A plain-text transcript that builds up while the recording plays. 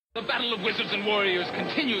The battle of wizards and warriors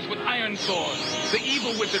continues with Iron Sword. The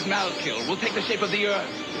evil wizard Malkil will take the shape of the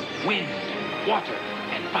earth, wind, water,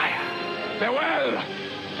 and fire. Farewell!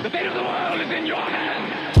 The fate of the world is in your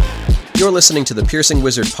hands! You're listening to the Piercing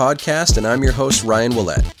Wizard podcast, and I'm your host, Ryan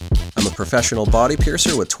Willett. I'm a professional body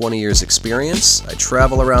piercer with 20 years experience. I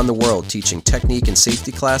travel around the world teaching technique and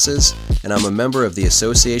safety classes, and I'm a member of the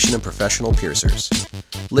Association of Professional Piercers.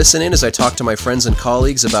 Listen in as I talk to my friends and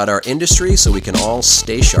colleagues about our industry so we can all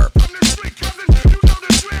stay sharp.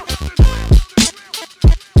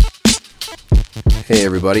 Hey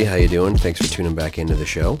everybody, how you doing? Thanks for tuning back into the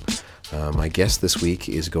show. My guest this week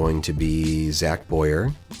is going to be Zach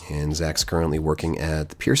Boyer, and Zach's currently working at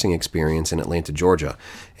the Piercing Experience in Atlanta, Georgia.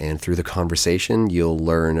 And through the conversation, you'll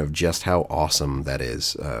learn of just how awesome that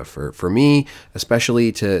is. For me,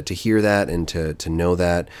 especially to hear that and to know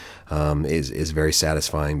that is very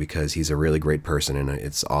satisfying because he's a really great person, and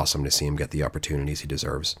it's awesome to see him get the opportunities he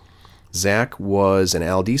deserves. Zach was an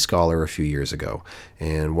Al D scholar a few years ago,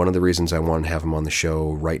 and one of the reasons I wanted to have him on the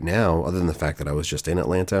show right now, other than the fact that I was just in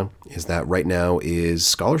Atlanta, is that right now is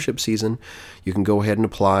scholarship season. You can go ahead and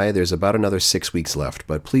apply. There's about another 6 weeks left,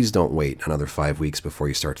 but please don't wait another 5 weeks before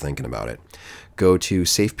you start thinking about it. Go to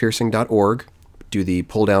safepiercing.org. Do the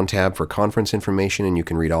pull-down tab for conference information, and you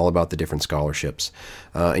can read all about the different scholarships.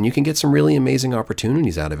 And you can get some really amazing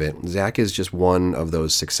opportunities out of it. Zach is just one of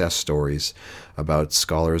those success stories about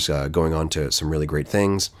scholars going on to some really great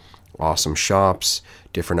things, awesome shops,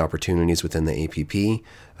 different opportunities within the APP.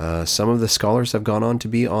 Some of the scholars have gone on to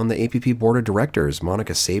be on the APP board of directors.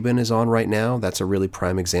 Monica Sabin is on right now. That's a really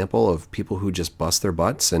prime example of people who just bust their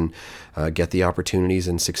butts and get the opportunities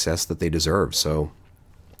and success that they deserve. So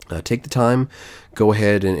take the time, go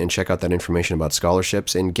ahead and check out that information about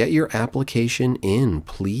scholarships and get your application in,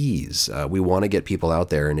 please. We want to get people out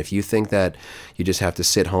there. And if you think that you just have to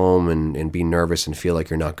sit home and be nervous and feel like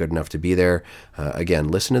you're not good enough to be there, again,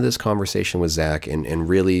 listen to this conversation with Zach and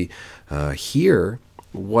really hear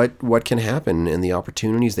what can happen and the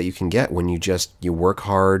opportunities that you can get when you work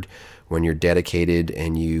hard, when you're dedicated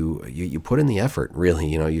and you put in the effort, really.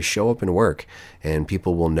 You show up and work and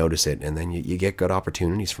people will notice it, and then you get good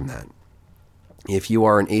opportunities from that. If you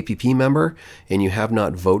are an APP member and you have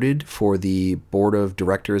not voted for the board of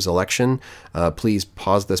directors election, please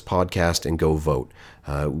pause this podcast and go vote.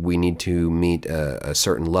 We need to meet a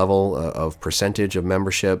certain level of percentage of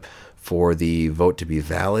membership for the vote to be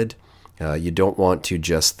valid. You don't want to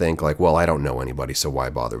just think like, well, I don't know anybody, so why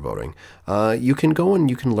bother voting? You can go and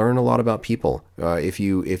you can learn a lot about people. If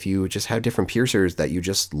you just have different piercers that you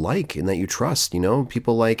just like and that you trust,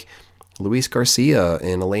 people like Luis Garcia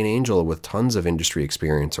and Elaine Angel with tons of industry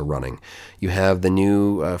experience are running. You have the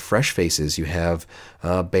new fresh faces. You have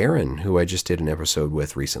Baron, who I just did an episode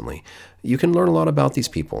with recently. You can learn a lot about these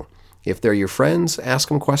people. If they're your friends, ask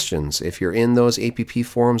them questions. If you're in those APP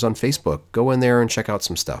forums on Facebook, go in there and check out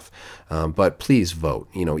some stuff. But please vote.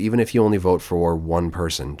 Even if you only vote for one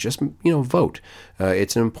person, just, vote.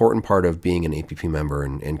 It's an important part of being an APP member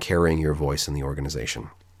and carrying your voice in the organization.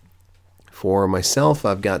 For myself,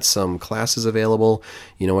 I've got some classes available.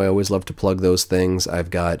 I always love to plug those things. I've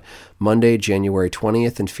got Monday, January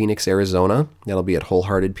 20th in Phoenix, Arizona. That'll be at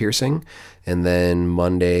Wholehearted Piercing. And then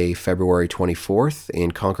Monday, February 24th in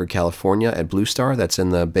Concord, California at Blue Star. That's in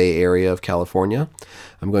the Bay Area of California.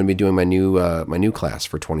 I'm going to be doing my new class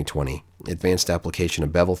for 2020, Advanced Application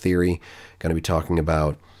of Bevel Theory. Going to be talking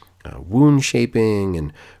about wound shaping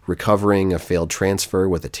and recovering a failed transfer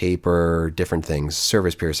with a taper, different things,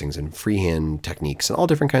 service piercings and freehand techniques and all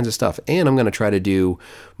different kinds of stuff. And I'm going to try to do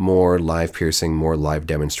more live piercing, more live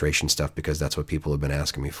demonstration stuff because that's what people have been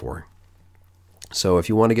asking me for. So if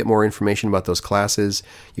you want to get more information about those classes,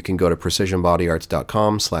 you can go to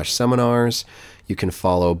precisionbodyarts.com/seminars. You can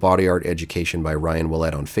follow Body Art Education by Ryan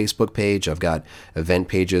Willett on Facebook page. I've got event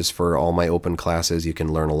pages for all my open classes. You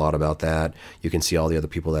can learn a lot about that. You can see all the other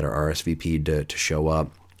people that are RSVP'd to show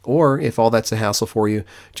up. Or if all that's a hassle for you,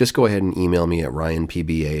 just go ahead and email me at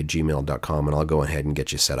ryanpba@gmail.com and I'll go ahead and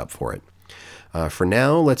get you set up for it. For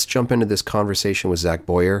now, let's jump into this conversation with Zach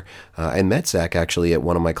Boyer. I met Zach actually at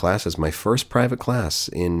one of my classes, my first private class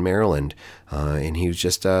in Maryland, and he was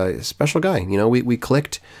just a special guy. We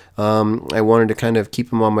clicked. I wanted to kind of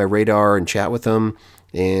keep him on my radar and chat with him,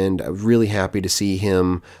 and I'm really happy to see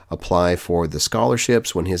him apply for the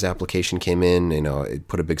scholarships when his application came in. It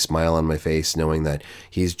put a big smile on my face knowing that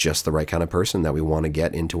he's just the right kind of person that we want to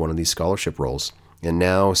get into one of these scholarship roles. And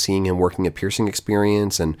now seeing him working at Piercing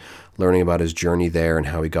Experience and learning about his journey there and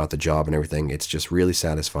how he got the job and everything, it's just really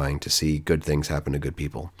satisfying to see good things happen to good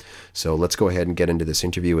people. So let's go ahead and get into this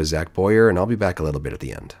interview with Zach Boyer, and I'll be back a little bit at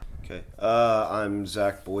the end. Okay. I'm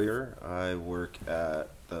Zach Boyer. I work at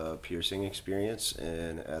the Piercing Experience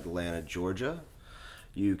in Atlanta, Georgia.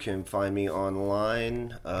 You can find me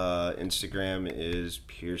online. Instagram is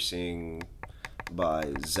piercing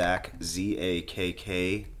by Zach,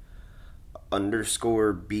 ZAKK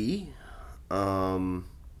 _B.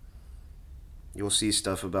 You'll see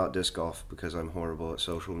stuff about disc golf because I'm horrible at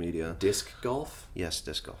social media. Disc golf? Yes,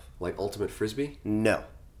 disc golf. Like ultimate frisbee? No.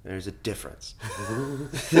 There's a difference.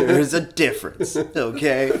 There's a difference.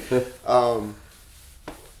 Okay?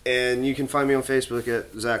 And you can find me on Facebook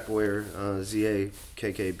at Zach Boyer, ZAKKBOYER.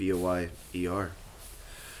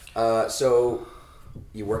 So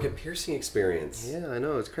you work at Piercing Experience. Yeah, I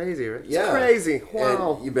know. It's crazy, right? It's Yeah. crazy.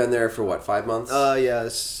 Wow. And you've been there for what, 5 months? Yeah,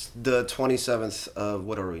 it's the 27th of,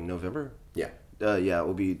 what are we, November? Yeah. Yeah, it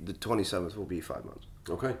will be, the 27th will be 5 months.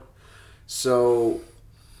 Okay. So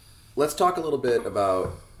let's talk a little bit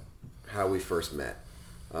about how we first met.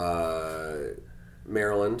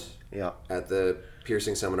 Maryland. Yeah. At the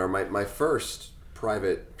piercing seminar, my first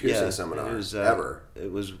private piercing seminar it was, ever.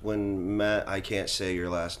 It was when Matt, I can't say your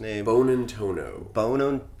last name.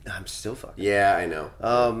 Bonantono. I'm still fucking. Yeah, I know.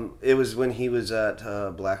 It was when he was at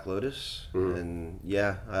Black Lotus, and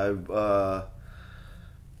yeah, I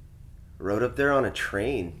rode up there on a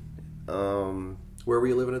train. Where were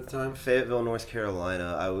you living at the time? Fayetteville, North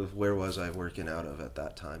Carolina. Where was I working out of at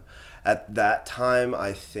that time? At that time,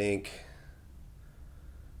 I think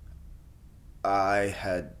I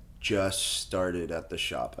had just started at the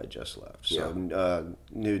shop I just left. So,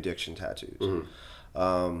 New Addiction Tattoos.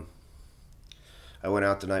 I went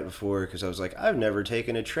out the night before because I was like, I've never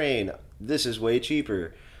taken a train. This is way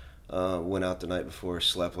cheaper. Went out the night before,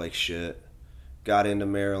 slept like shit. Got into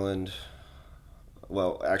Maryland.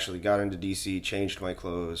 Well, actually got into DC, changed my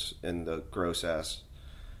clothes in the gross-ass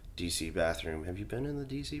DC bathroom. Have you been in the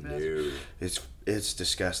DC bathroom? No. It's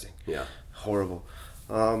disgusting. Yeah. Horrible.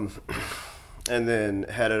 And then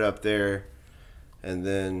headed up there, and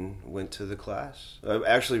then went to the class. I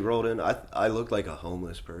actually rolled in. I looked like a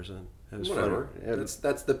homeless person. It was Whatever. fun.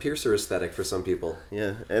 That's the piercer aesthetic for some people.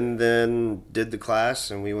 Yeah, and then did the class,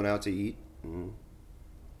 and we went out to eat.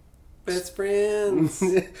 Best friends.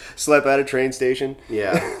 Slept at a train station.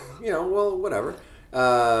 Yeah. Well, whatever.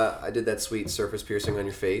 I did that sweet surface piercing on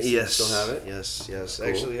your face. Yes. You still have it? Yes. Cool.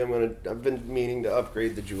 Actually, I've been meaning to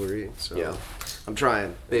upgrade the jewelry, so Yeah. I'm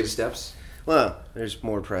trying. Baby steps. Well, there's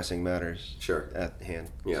more pressing matters. Sure. At hand.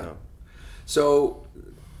 Yeah. So,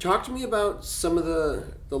 talk to me about some of the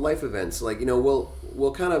life events. Like,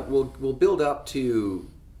 we'll build up to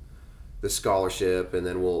the scholarship, and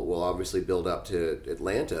then we'll obviously build up to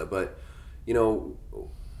Atlanta. But,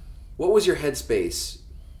 what was your headspace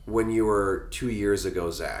when you were 2 years ago,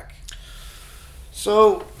 Zach?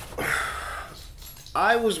 So,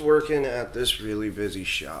 I was working at this really busy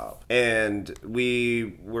shop, and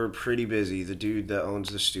we were pretty busy. The dude that owns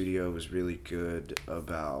the studio was really good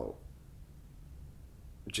about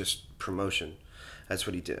just promotion. That's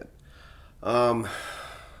what he did.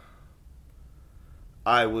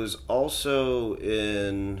 I was also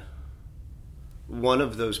in one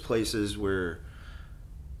of those places where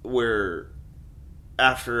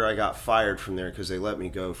after I got fired from there because they let me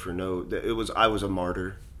go for I was a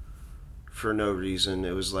martyr for no reason.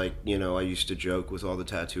 It was like, I used to joke with all the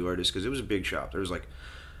tattoo artists because it was a big shop. There was like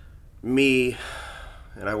me,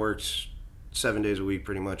 and I worked 7 days a week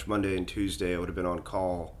pretty much. Monday and Tuesday I would have been on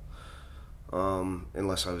call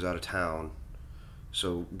unless I was out of town.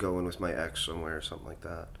 So going with my ex somewhere or something like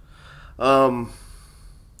that. And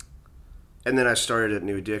then I started at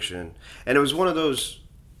New Addiction. And it was one of those,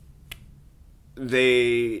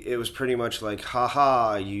 it was pretty much like,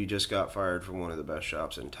 haha, you just got fired from one of the best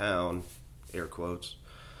shops in town, air quotes,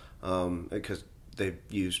 because they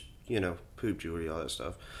used, poop jewelry, all that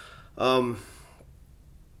stuff. And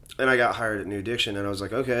I got hired at New Addiction, and I was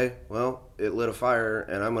like, okay, well, it lit a fire,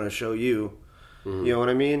 and I'm going to show you. You know what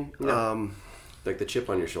I mean? Yeah. Like the chip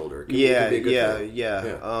on your shoulder. Yeah.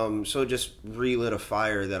 Yeah. So it just relit a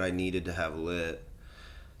fire that I needed to have lit.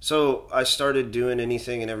 So I started doing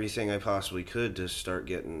anything and everything I possibly could to start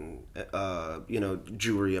getting,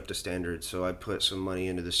 jewelry up to standard. So I put some money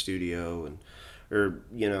into the studio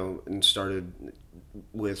and started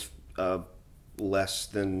with less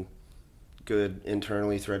than good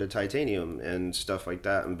internally threaded titanium and stuff like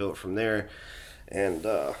that, and built from there. And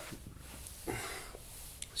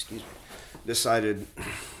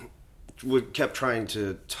kept trying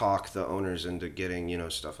to talk the owners into getting,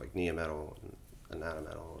 stuff like Neometal and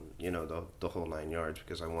Anatometal and, the whole 9 yards,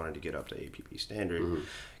 because I wanted to get up to APP standard,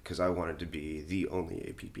 because I wanted to be the only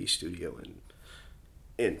APP studio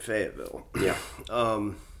in Fayetteville. Yeah.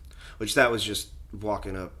 Which that was just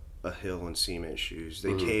walking up a hill in cement shoes.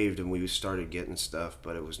 They caved and we started getting stuff,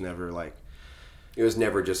 but it was never like... It was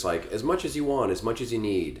never just like, as much as you want, as much as you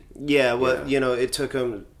need. Yeah, well, you know, it took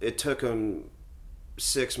them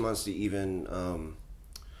 6 months to even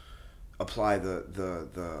apply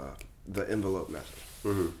the envelope method.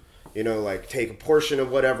 Mm-hmm. You know, like take a portion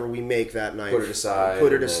of whatever we make that night, put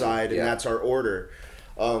it aside, and that's our order.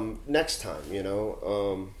 Next time, you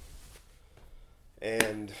know,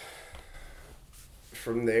 and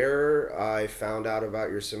from there I found out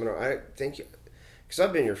about your seminar. I think, because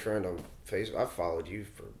I've been your friend on Facebook, I've followed you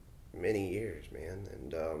for many years, man,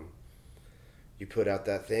 and you put out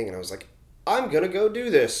that thing, and I was like, I'm gonna go do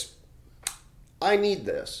this. I need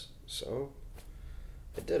this, so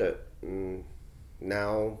I did it, and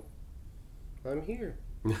now I'm here.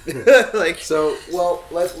 Like, so, well,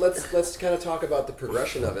 let's kind of talk about the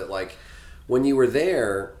progression of it. Like, when you were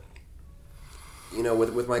there, you know,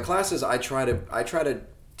 with my classes, I try to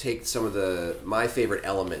take some of my favorite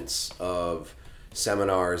elements of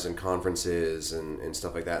seminars and conferences and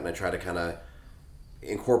stuff like that, and I try to kind of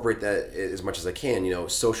incorporate that as much as I can. You know,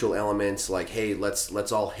 social elements like, hey,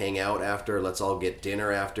 let's all hang out after, let's all get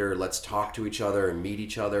dinner after, let's talk to each other and meet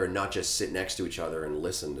each other, and not just sit next to each other and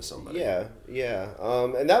listen to somebody. Yeah.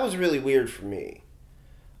 And that was really weird for me,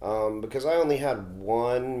 because I only had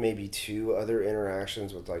one, maybe two other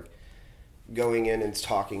interactions with, like, going in and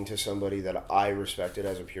talking to somebody that I respected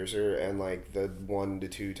as a piercer, and, like, the 1 to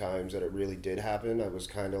 2 times that it really did happen, I was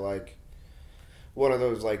kind of like one of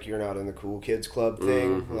those, like, you're not in the cool kids club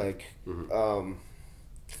thing. Mm-hmm. Like, mm-hmm.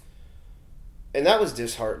 And that was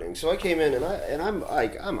disheartening. So I came in and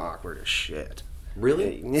I'm awkward as shit.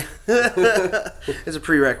 Really? It's a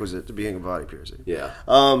prerequisite to being a body piercer. Yeah.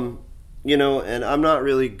 You know, and I'm not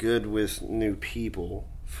really good with new people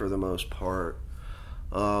for the most part.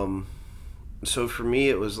 So for me,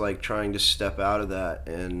 it was like trying to step out of that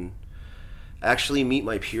and actually meet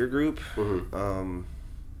my peer group. Mm-hmm.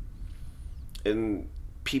 And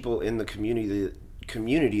people in the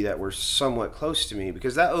community that were somewhat close to me,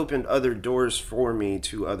 because that opened other doors for me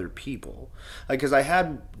to other people. Like, because I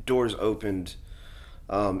had doors opened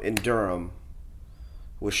in Durham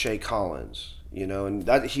with Shay Collins, you know, and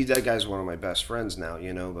that guy's one of my best friends now,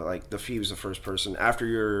 you know. But like, he was the first person after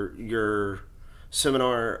your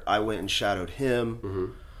seminar. I went and shadowed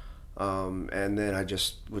him. Mm-hmm. And then I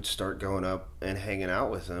just would start going up and hanging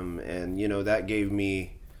out with him, and you know, that gave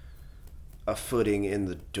me a footing in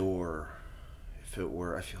the door, if it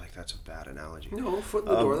were. I feel like that's a bad analogy. No, foot in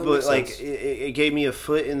the door. That but makes like sense. It gave me a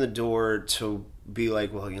foot in the door to be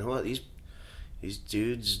like, well, you know what, these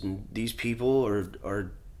dudes and these people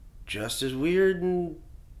are just as weird and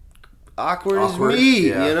awkward as me,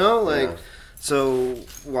 yeah. You know, like, yeah. So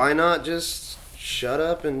why not just shut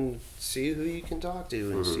up and see who you can talk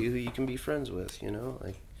to and mm-hmm. see who you can be friends with, you know,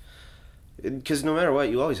 like. Because no matter what,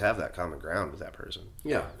 you always have that common ground with that person.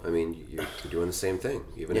 Yeah, I mean, you're doing the same thing.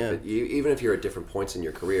 Even if you're at different points in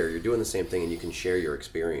your career, you're doing the same thing, and you can share your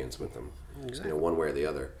experience with them. Exactly. You know, one way or the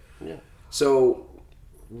other. Yeah. So,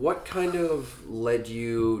 what kind of led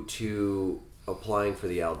you to applying for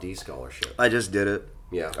the Al D scholarship? I just did it.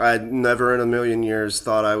 Yeah. I never in a million years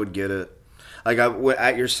thought I would get it. Like,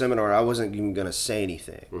 at your seminar, I wasn't even going to say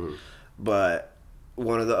anything. Mm-hmm. But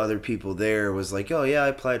one of the other people there was like, oh yeah, I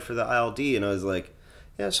applied for the ILD, and I was like,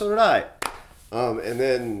 yeah, so did I. And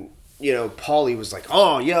then, you know, Paulie was like,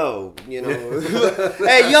 oh, yo, you know,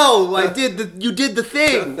 hey, yo, you did the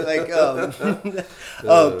thing. Like, but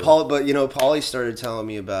you know, Paulie started telling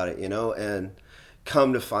me about it, you know, and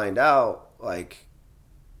come to find out, like,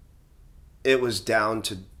 it was down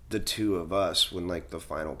to the two of us when, like, the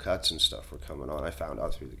final cuts and stuff were coming on. I found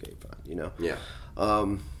out through the grapevine, you know? Yeah.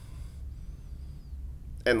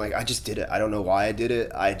 And, like, I just did it. I don't know why I did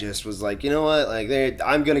it. I just was like, you know what? Like,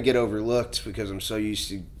 I'm going to get overlooked because I'm so used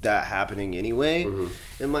to that happening anyway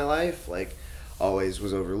mm-hmm. in my life. Like, always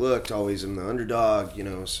was overlooked. Always am the underdog, you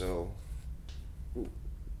know, so.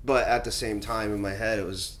 But at the same time, in my head,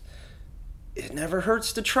 it never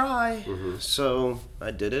hurts to try. Mm-hmm. So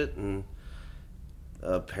I did it, and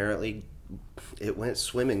apparently it went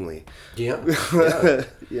swimmingly. Yeah.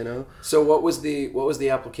 You know. So what was the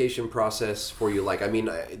application process for you like? I mean,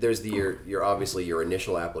 there's your obviously your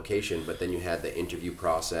initial application, but then you had the interview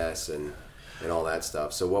process and all that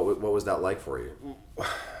stuff. So what was that like for you?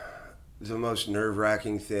 The most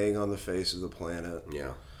nerve-wracking thing on the face of the planet.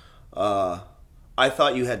 Yeah. I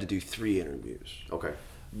thought you had to do 3 interviews. Okay.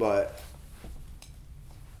 But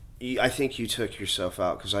I think you took yourself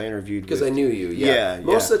out because I interviewed. Because I knew you. Yeah.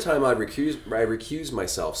 Most of the time, I recuse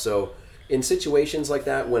myself. So in situations like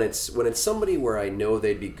that, when it's somebody where I know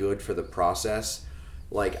they'd be good for the process,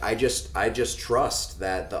 like I just trust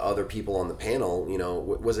that the other people on the panel, you know,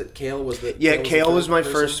 was it Kale? Kale was my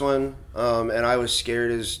first one, and I was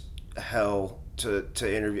scared as hell to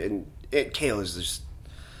interview. And Kale is just,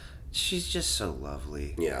 she's just so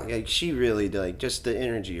lovely. Yeah, like she really, like, just the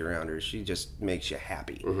energy around her. She just makes you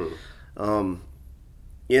happy.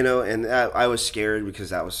 You know, and I was scared because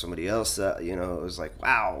that was somebody else that, you know, it was like,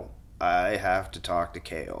 wow, I have to talk to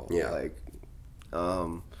Kale. Yeah, like,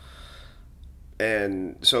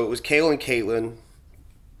 and so it was Kale and Caitlin,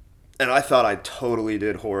 and I thought I totally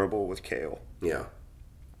did horrible with Kale. Yeah.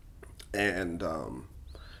 And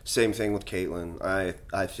same thing with Caitlin.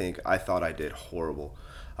 I think I thought I did horrible.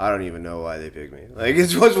 I don't even know why they picked me. Like,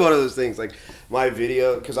 it was one of those things. Like, my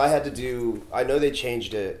video, because I had to do, I know they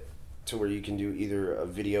changed it to where you can do either a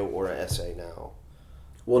video or an essay now.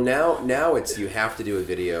 Well, now it's you have to do a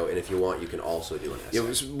video, and if you want, you can also do an essay. It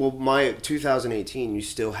was, well, my 2018, you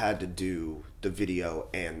still had to do the video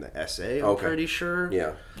and the essay. I'm pretty sure.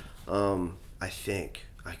 Yeah. I think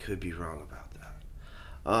I could be wrong about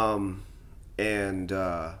that. And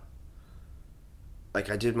like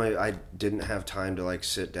I didn't have time to like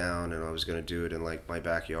sit down, and I was gonna do it in like my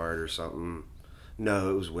backyard or something.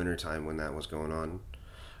 No, it was wintertime when that was going on.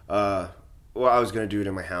 Well, I was going to do it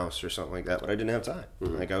in my house or something like that, but I didn't have time.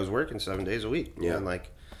 Like, I was working 7 days a week. Yeah. And,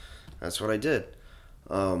 like, that's what I did.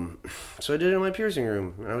 So I did it in my piercing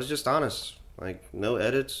room, and I was just honest. Like, no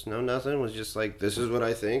edits, no nothing. It was just like, this is what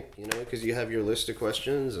I think, you know, because you have your list of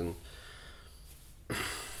questions, and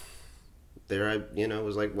there I, you know,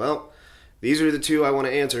 was like, well, these are the two I want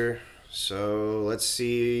to answer, so let's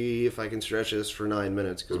see if I can stretch this for 9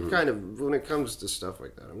 minutes. Because kind of, when it comes to stuff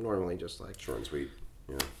like that, I'm normally just like... Short and sweet.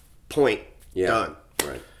 Yeah. Point. Yeah. Done.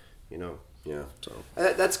 Right. You know. Yeah. So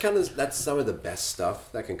that's some of the best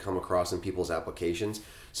stuff that can come across in people's applications.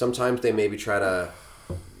 Sometimes they maybe try to,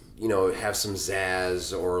 you know, have some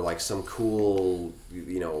zazz or like some cool,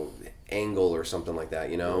 you know, angle or something like that,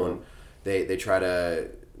 you know, and they try to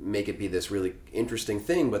make it be this really interesting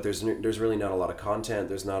thing, but there's really not a lot of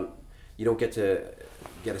content. You don't get to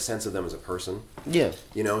get a sense of them as a person. Yeah.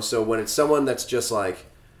 You know, so when it's someone that's just like,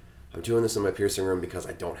 I'm doing this in my piercing room because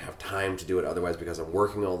I don't have time to do it otherwise, because I'm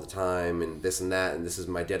working all the time and this and that, and this is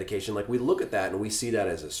my dedication. Like, we look at that and we see that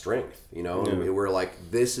as a strength, you know, and we're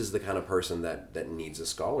like, this is the kind of person that needs a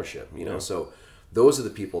scholarship, you know. So those are the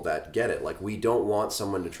people that get it. Like, we don't want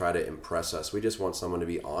someone to try to impress us. We just want someone to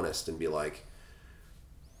be honest and be like,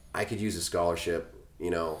 I could use a scholarship,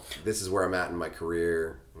 you know, this is where I'm at in my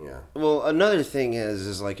career. Yeah. Well, another thing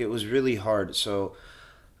is like, it was really hard. So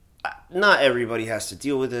not everybody has to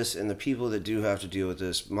deal with this, and the people that do have to deal with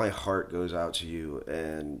this, my heart goes out to you,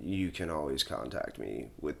 and you can always contact me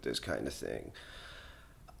with this kind of thing.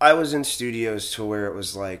 I was in studios to where it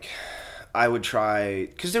was like, I would try,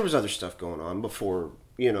 because there was other stuff going on before,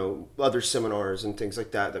 you know, other seminars and things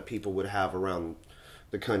like that people would have around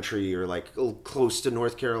the country, or like close to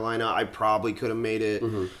North Carolina. I probably could have made it.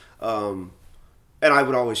 And I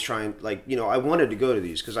would always try and, like, you know, I wanted to go to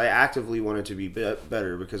these because I actively wanted to be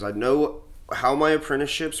better, because I know how my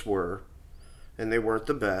apprenticeships were, and they weren't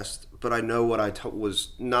the best, but I know what I was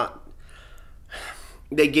not.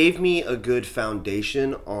 They gave me a good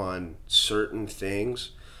foundation on certain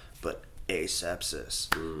things, but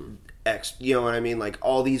asepsis, you know what I mean? Like,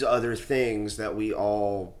 all these other things that we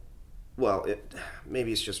all, well,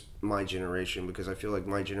 maybe it's just my generation, because I feel like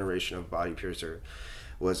my generation of body piercer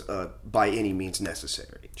was by any means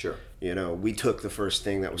necessary. Sure. You know, we took the first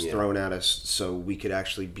thing that was thrown at us so we could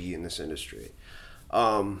actually be in this industry.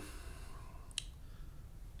 And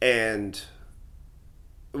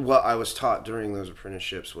what I was taught during those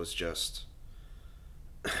apprenticeships was just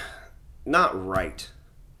not right.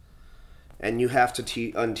 And you have to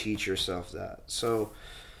unteach yourself that. So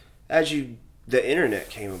as the internet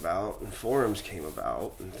came about and forums came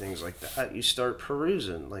about and things like that, you start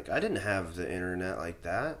perusing. Like, I didn't have the internet like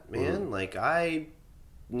that, man. Like, I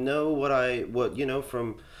know what you know,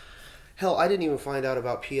 from hell, I didn't even find out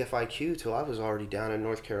about PFIQ till I was already down in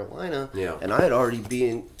North Carolina. Yeah. And I had already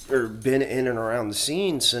been in and around the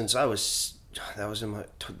scene since that was in my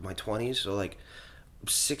 20s, so like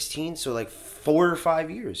 16, so like 4 or 5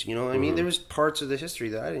 years, you know what I mean? There was parts of the history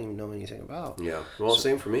that I didn't even know anything about. Yeah. Well,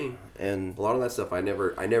 same for me. And a lot of that stuff I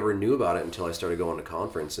never knew about it until I started going to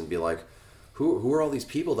conference and be like, who are all these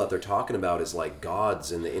people that they're talking about as like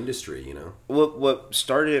gods in the industry, you know? What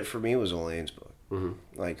started it for me was Elaine's book.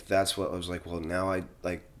 Like, that's what I was like, well, now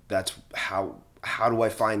that's how do I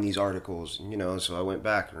find these articles, you know? So I went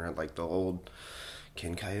back and read like the old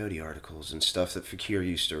Ken Coyote articles and stuff that Fakir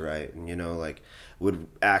used to write, and, you know, like, would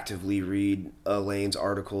actively read Elaine's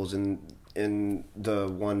articles, and in the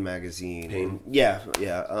one magazine. Pain? Yeah.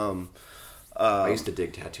 I used to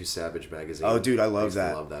dig Tattoo Savage magazine. Oh, dude, I love I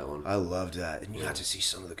that. love that one. I loved that, and you got to see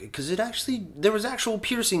some of the because there was actual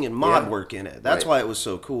piercing and mod work in it. That's Right. why it was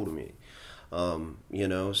so cool to me.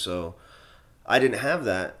 So I didn't have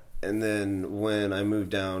that, and then when I moved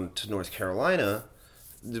down to North Carolina,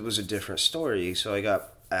 it was a different story. So I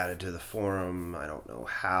got added to the forum. I don't know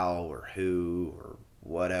how or who or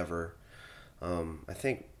whatever. I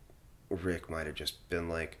think Rick might have just been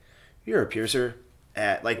like, "You're a piercer,"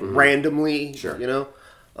 at like randomly, Sure.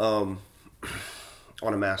 on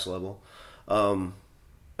a mass level.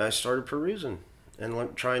 I started perusing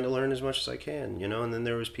and trying to learn as much as I can, and then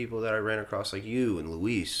there was people that I ran across like you and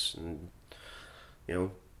Luis and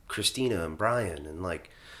Christina and Brian, and like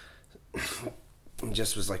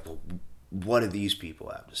just was like, well, what do these people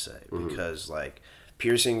have to say? Because like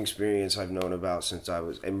piercing experience I've known about since I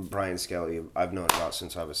was, and Brian Skelly I've known about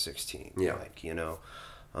since I was 16. Yeah. Like,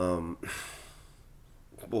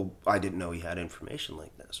 well, I didn't know he had information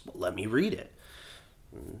like this. Well, let me read it.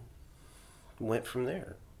 And went from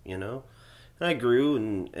there, And I grew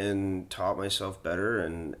and taught myself better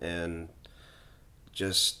and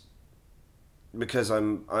just because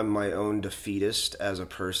I'm my own defeatist as a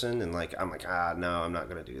person, and like I'm like, no, I'm not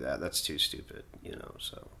gonna do that. That's too stupid,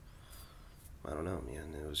 So I don't know,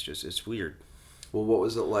 man. It's weird. Well, what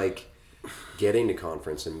was it like getting to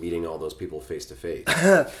conference and meeting all those people face to face?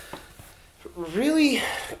 Really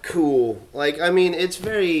cool. Like, I mean, it's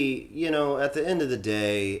very, at the end of the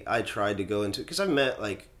day, I tried to go into, because I've met,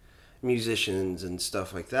 like, musicians and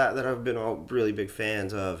stuff like that I've been all really big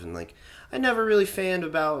fans of, and, like, I never really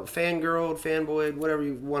fangirled, fanboyed, whatever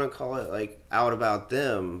you want to call it, like, out about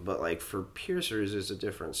them, but, like, for piercers, it's a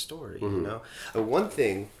different story, One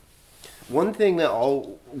thing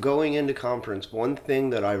that going into conference, one thing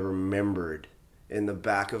that I remembered in the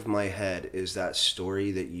back of my head is that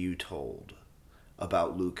story that you told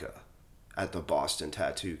about Luca at the Boston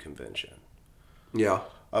Tattoo Convention. Yeah.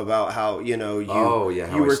 About how, you how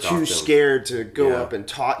were I too him. scared to go up and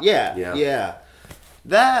talk. Yeah.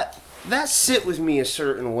 That sit with me a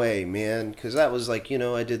certain way, man, because that was like,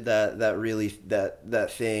 I did that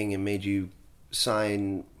thing and made you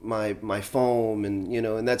sign my foam, and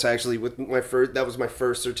and that's actually with that was my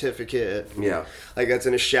first certificate. Yeah, like that's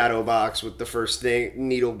in a shadow box with the first thing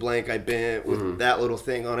needle blank I bent with that little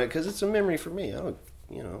thing on it, because it's a memory for me. I don't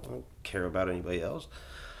care about anybody else.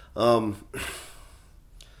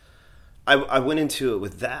 I went into it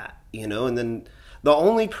with that, and then the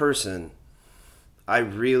only person I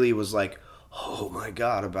really was like, oh my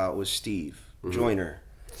god, about was Steve Joyner.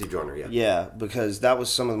 Steve Joyner, yeah. Yeah, because that was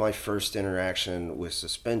some of my first interaction with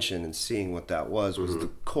suspension, and seeing what that was the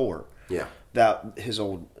core. Yeah. That his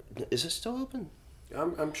old, is it still open?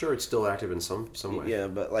 I'm sure it's still active in some way. Yeah,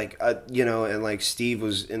 but like and like Steve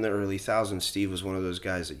was in the early thousands. Steve was one of those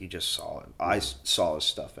guys that you just saw. I saw his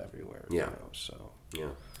stuff everywhere. Yeah. So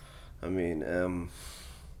yeah. I mean,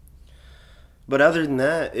 but other than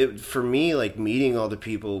that, for me, like meeting all the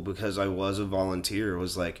people, because I was a volunteer,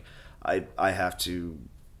 was like I have to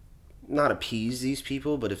not appease these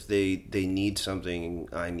people, but if they need something,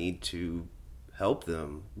 I need to help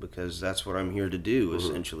them, because that's what I'm here to do.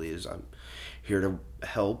 Essentially, is I'm here to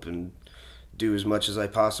help and do as much as I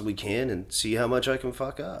possibly can and see how much I can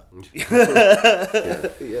fuck up. Yeah.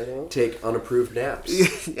 Take unapproved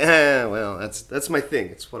naps. Yeah, well, that's my thing.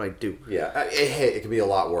 It's what I do. Yeah. Hey, it could be a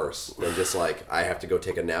lot worse than just like I have to go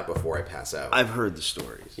take a nap before I pass out. I've heard the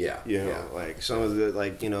stories. Yeah. Like some of the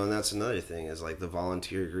and that's another thing is like the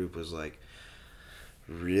volunteer group was like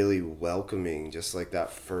really welcoming, just like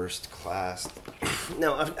that first class.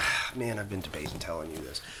 Now, I've been debating telling you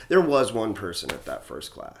this. There was one person at that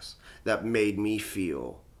first class that made me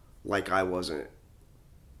feel like I wasn't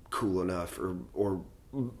cool enough or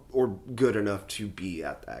good enough to be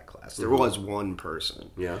at that class. There was one person.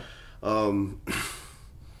 Yeah. But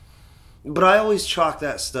I always chalk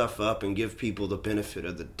that stuff up and give people the benefit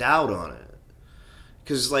of the doubt on it.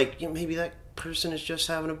 Because, like, maybe that person is just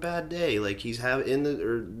having a bad day. Like,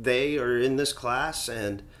 they are in this class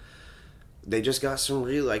and they just got some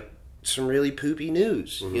really poopy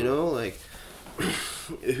news, like,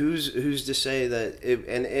 who's to say that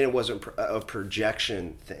it wasn't a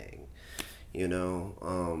projection thing,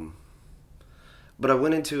 but I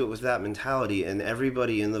went into it with that mentality, and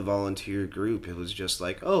everybody in the volunteer group, it was just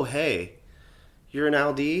like, oh, hey, you're an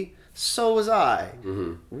LD? So was I.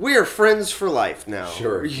 We're friends for life now.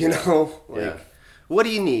 Sure. What do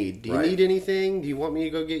you need? Do you Right. need anything? Do you want me to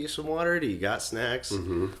go get you some water? Do you got snacks?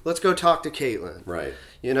 Let's go talk to Caitlin. Right.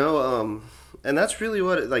 And that's really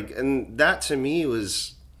what and that to me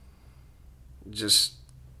was just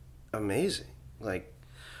amazing. Like,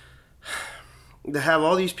 to have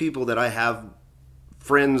all these people that I have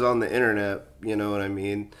friends on the internet, you know what I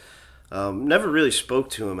mean? Never really spoke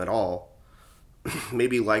to them at all.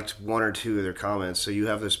 Maybe liked one or two of their comments. So you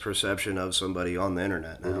have this perception of somebody on the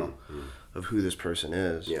internet now, of who this person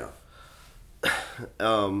is. Yeah.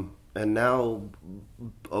 And now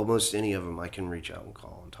almost any of them I can reach out and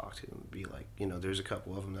call and talk to and be like, you know, there's a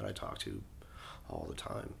couple of them that I talk to all the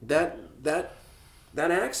time. That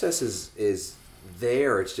access is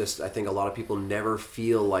there. It's just I think a lot of people never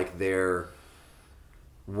feel like they're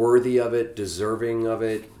worthy of it, deserving of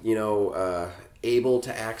it, you know, able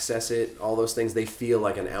to access it, all those things. They feel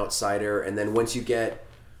like an outsider, and then once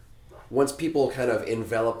people kind of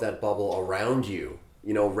envelop that bubble around you,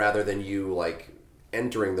 you know, rather than you like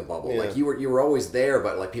entering the bubble, like you were always there,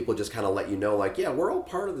 but like people just kind of let you know, like, yeah, we're all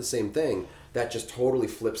part of the same thing. That just totally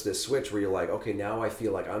flips this switch where you're like, okay, now I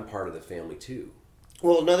feel like I'm part of the family too.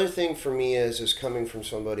 Well, another thing for me is coming from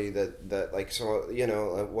somebody that like, so, you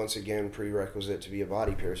know, once again, prerequisite to be a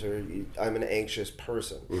body piercer, I'm an anxious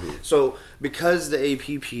person. So because the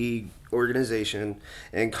APP organization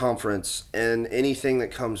and conference and anything that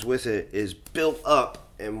comes with it is built up,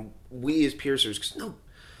 and we as piercers, because no,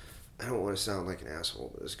 I don't want to sound like an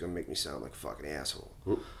asshole, but it's going to make me sound like a fucking asshole.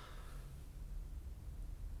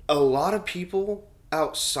 A lot of people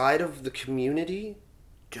outside of the community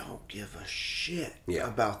don't give a shit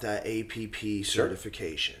about that APP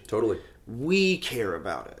certification. Totally. We care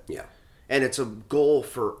about it. Yeah. And it's a goal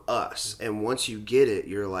for us. And once you get it,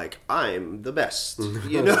 you're like, I'm the best.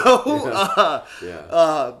 You know?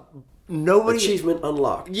 Nobody... Achievement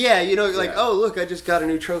unlocked. Yeah, you know, like, oh, look, I just got a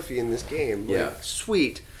new trophy in this game. Like,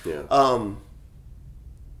 sweet. Yeah.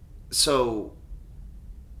 So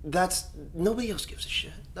that's... Nobody else gives a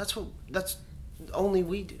shit. That's only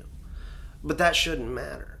we do. But that shouldn't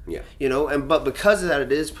matter. Yeah. You know, but because of that,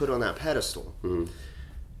 it is put on that pedestal.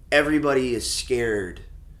 Everybody is scared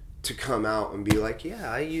to come out and be like,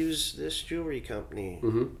 yeah, I use this jewelry company.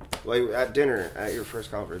 Like at dinner at your first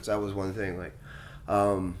conference, that was one thing. Like,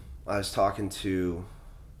 I was talking to,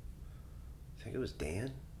 I think it was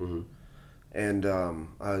Dan. And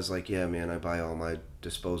I was like, yeah, man, I buy all my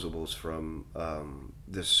disposables from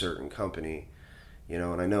this certain company. You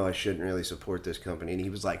know, and I know I shouldn't really support this company. And he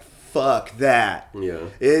was like, fuck that. Yeah.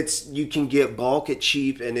 You can get bulk at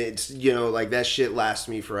cheap, and it's, you know, like that shit lasts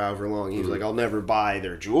me for however long. He was like, I'll never buy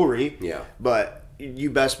their jewelry. Yeah. But you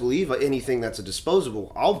best believe anything that's a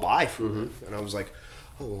disposable, I'll buy from them. And I was like,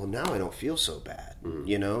 oh, well, now I don't feel so bad.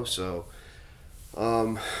 You know, so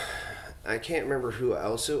I can't remember who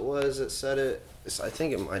else it was that said it. I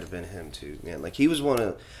think it might have been him too, man. Like, he was one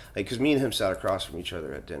of, like, because me and him sat across from each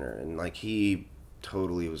other at dinner, and like he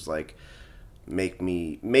totally was like made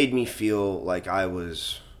me feel like I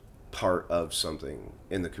was part of something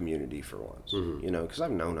in the community for once. You know, because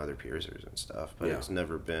I've known other piercers and stuff, but it's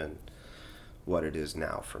never been what it is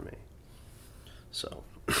now for me. So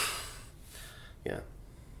yeah.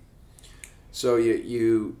 So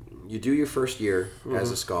you do your first year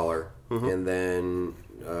as a scholar, and then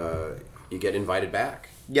you get invited back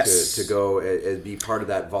to go and be part of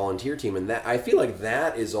that volunteer team, and that I feel like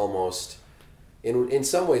that is almost in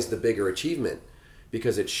some ways the bigger achievement,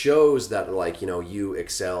 because it shows that, like, you know, you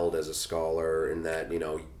excelled as a scholar and that, you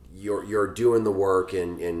know, you're doing the work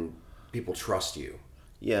and people trust you.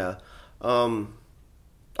 Yeah.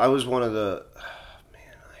 I was one of the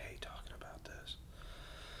man, I hate talking about this.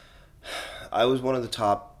 I was one of the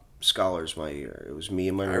top scholars my year. It was me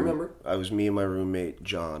and my I remember. I was me and my roommate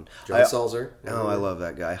John Salzer. Oh, I love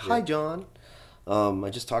that guy. Hi, John. I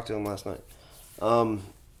just talked to him last night.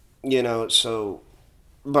 You know, so,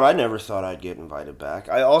 but I never thought I'd get invited back.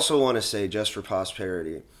 I also want to say, just for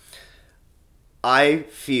posterity, I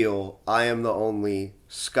feel I am the only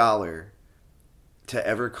scholar to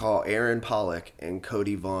ever call Aaron Pollock and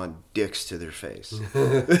Cody Vaughn dicks to their face.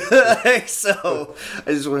 So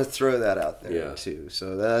I just want to throw that out there too.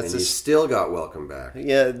 So that's and you still got welcome back.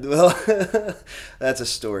 Yeah, well, that's a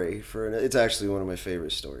story it's actually one of my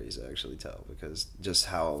favorite stories to actually tell, because just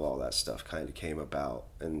how all that stuff kind of came about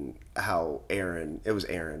and how it was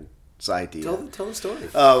Aaron's idea. Tell the story.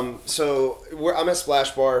 So I'm at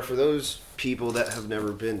Splash Bar. For those people that have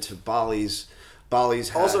never been to Bali's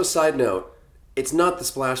also, side note, it's not the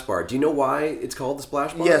Splash Bar. Do you know why it's called the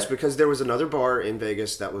Splash Bar? Yes, because there was another bar in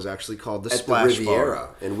Vegas that was actually called the Splash Bar.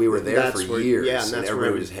 Riviera, and we were there for years. Yeah, and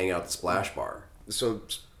everybody would just hang out at the Splash Bar. So,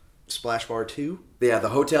 Splash Bar 2? Yeah, the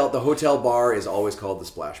hotel bar is always called the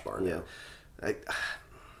Splash Bar now.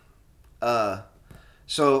 Yeah.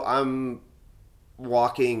 So I'm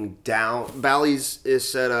walking down. Bally's is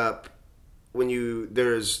set up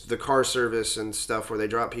there's the car service and stuff where they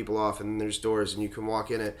drop people off, and then there's doors and you can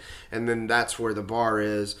walk in it, and then that's where the bar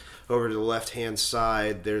is. Over to the left hand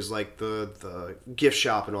side there's like the gift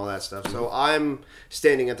shop and all that stuff. So I'm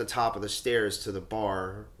standing at the top of the stairs to the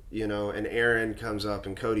bar, you know, and Aaron comes up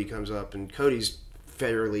and Cody comes up, and Cody's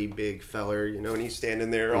fairly big feller, you know, and he's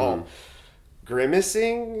standing there all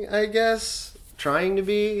grimacing, I guess, trying to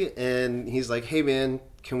be, and he's like, "Hey man,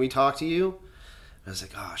 can we talk to you?" I was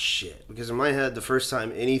like, oh, shit. Because in my head, the first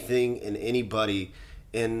time anything and anybody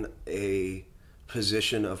in a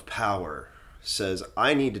position of power says,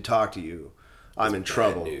 I need to talk to you, I'm in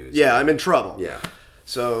trouble. News. Yeah, I'm in trouble. Yeah.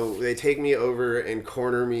 So they take me over and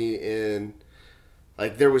corner me in,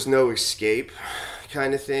 like, there was no escape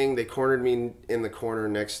kind of thing. They cornered me in the corner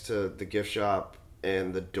next to the gift shop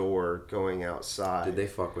and the door going outside. Did they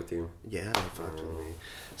fuck with you? Yeah, they fucked with me.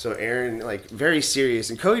 So Aaron, like, very serious,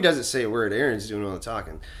 and Cody doesn't say a word. Aaron's doing all the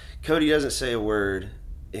talking. Cody doesn't say a word,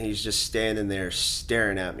 and he's just standing there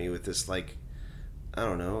staring at me with this, like, I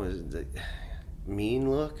don't know, is it mean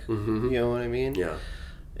look? Mm-hmm. You know what I mean? Yeah.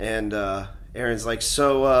 And Aaron's like,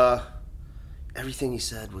 so everything he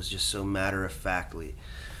said was just so matter-of-factly.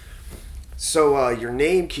 So your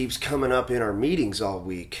name keeps coming up in our meetings all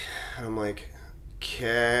week. And I'm like,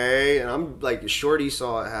 okay. And I'm like, Shorty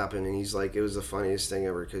saw it happen, and he's like, it was the funniest thing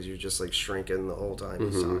ever because you're just like shrinking the whole time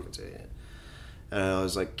he's talking to you. And I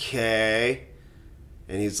was like, okay.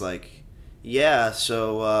 And he's like, yeah,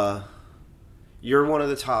 so you're one of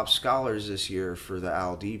the top scholars this year for the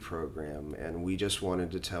ALD program, and we just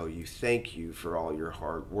wanted to tell you thank you for all your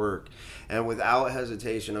hard work. And without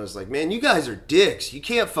hesitation, I was like, man, you guys are dicks. You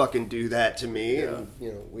can't fucking do that to me. Yeah. And,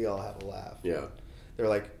 you know, we all have a laugh. Yeah. They're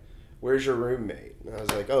like, where's your roommate? And I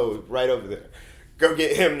was like, oh, right over there. Go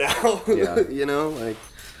get him now. Yeah. You know, like,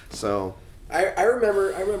 so. I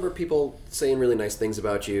remember people saying really nice things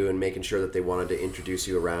about you and making sure that they wanted to introduce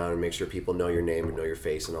you around and make sure people know your name and know your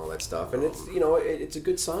face and all that stuff. And it's, you know, it's a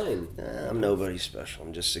good sign. I'm nobody special.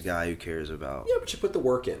 I'm just a guy who cares about. Yeah, but you put the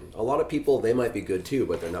work in. A lot of people, they might be good too,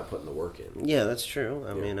 but they're not putting the work in. Yeah, that's true.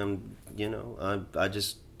 I mean, I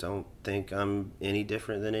just don't think I'm any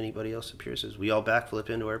different than anybody else at Pierce's. We all backflip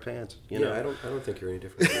into our pants. You know? I don't think you're any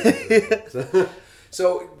different.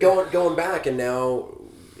 So going back, and now,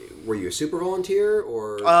 were you a super volunteer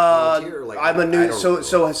or volunteer? Like, I'm a new.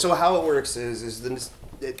 So how it works is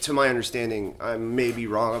to my understanding, I may be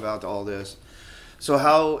wrong about all this. So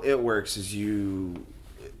how it works is you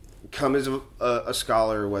come as a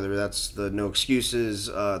scholar, whether that's the No Excuses,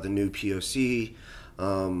 the new POC,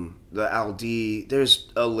 the ALD.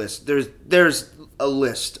 There's a list. There's a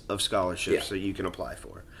list of scholarships that you can apply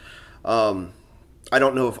for. I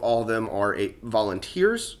don't know if all of them are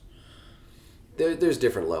volunteers. There's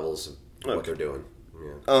different levels of what they're doing.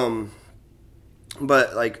 Yeah.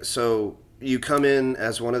 But like, so you come in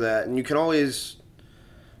as one of that, and you can always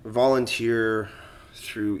volunteer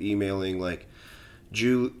through emailing like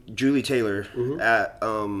Julie Taylor at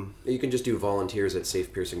You can just do volunteers at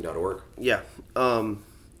safepiercing.org. Yeah.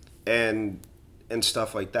 And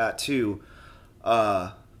stuff like that too.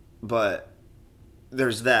 But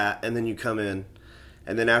there's that, and then you come in,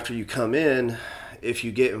 and then after you come in, if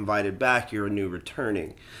you get invited back, you're a new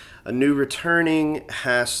returning. A new returning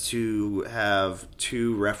has to have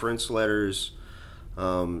 2 reference letters.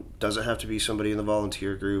 Doesn't have to be somebody in the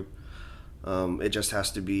volunteer group. It just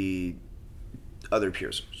has to be other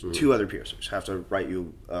piercers. 2 other piercers have to write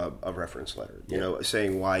you a reference letter, you know,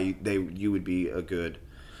 saying why you would be a good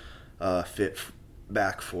fit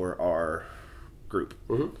back for our group.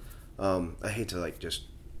 I hate to like just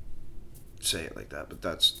say it like that, but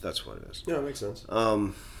that's what it is. Yeah, it makes sense.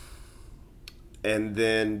 And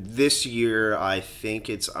then this year, I think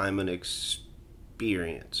I'm an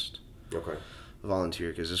experienced volunteer,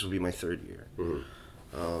 because this will be my 3rd year.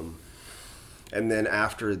 And then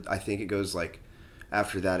after that, it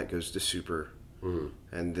goes to super.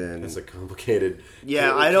 And then it's a complicated. Yeah,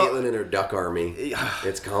 Caitlin and her duck army.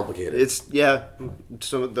 It's complicated. It's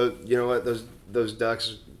some of the, you know what, those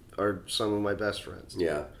ducks are some of my best friends.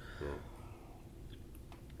 Yeah.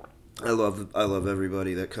 I love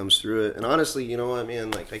everybody that comes through it. And honestly, you know what, man,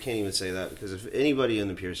 like, I can't even say that, because if anybody in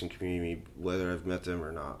the piercing community, whether I've met them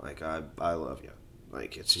or not, like, I love you.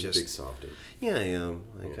 Like, it's just big softy. Yeah, I am.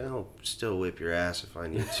 Like, I'll still whip your ass if I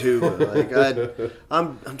need to, but like,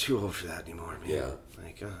 I'm too old for that anymore, man. Yeah.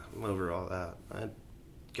 Like, I'm over all that. I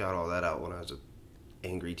got all that out when I was an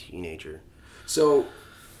angry teenager. So,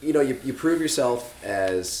 you know, you prove yourself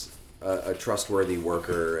as a trustworthy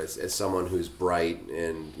worker, as someone who's bright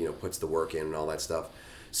and, you know, puts the work in and all that stuff.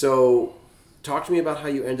 So, talk to me about how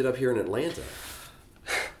you ended up here in Atlanta.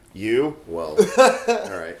 You? Well,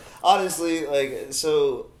 all right. Honestly, like,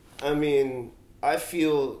 so, I mean, I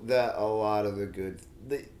feel that a lot of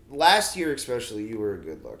last year especially, you were a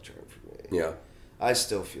good luck charm for me. Yeah. I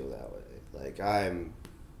still feel that way. Like,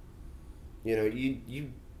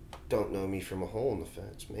 you don't know me from a hole in the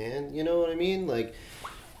fence, man. You know what I mean? Like,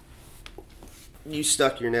 you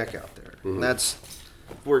stuck your neck out there. Mm-hmm. And that's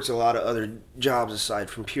works a lot of other jobs aside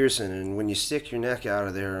from Pearson. And when you stick your neck out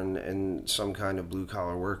of there in some kind of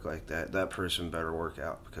blue-collar work like that, that person better work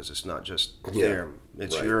out because it's not just them.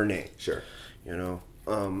 It's right. your name. Sure. You know?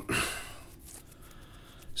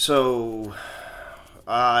 So,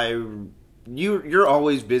 you're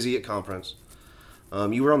always busy at conference.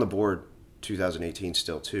 You were on the board 2018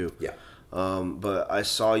 still, too. Yeah. But I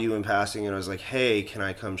saw you in passing, and I was like, "Hey, can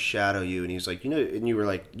I come shadow you?" And he was like, and you were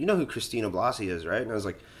like, "You know who Christina Blasi is, right?" And I was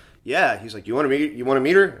like, "Yeah." He's like, "You want to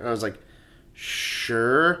meet her?" And I was like,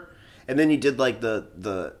 "Sure." And then you did like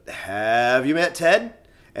the "Have you met Ted?"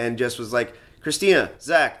 And just was like, "Christina,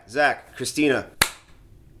 Zach, Christina."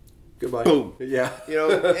 Goodbye. Boom. Yeah. You know,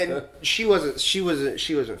 and she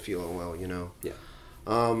wasn't feeling well, you know. Yeah.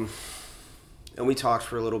 And we talked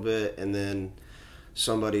for a little bit, and then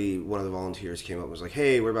one of the volunteers came up and was like,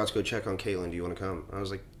 "Hey, we're about to go check on Caitlin. Do you want to come?" I was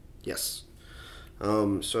like, "Yes."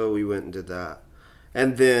 So we went and did that.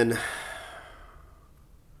 And then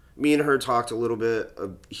me and her talked a little bit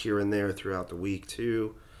here and there throughout the week,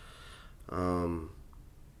 too. And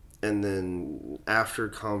then after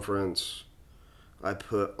conference, I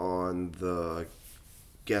put on the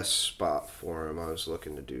guest spot for him. I was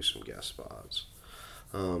looking to do some guest spots.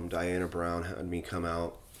 Diana Brown had me come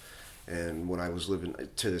out. And when I was living,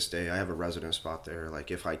 to this day, I have a resident spot there.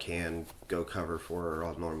 Like, if I can go cover for her,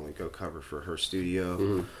 I'll normally go cover for her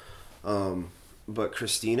studio. Mm-hmm. But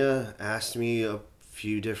Christina asked me a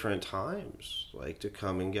few different times, like, to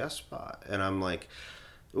come and guest spot. And I'm like,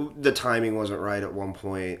 the timing wasn't right at one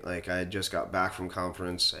point. Like, I had just got back from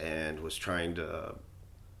conference and was trying to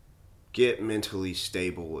get mentally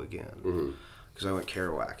stable again. Because I went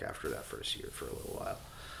Kerouac after that first year for a little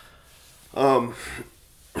while.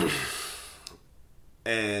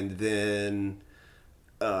 And then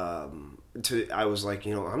I was like,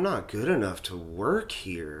 I'm not good enough to work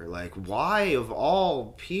here. Like, why of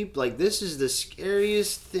all people, like, this is the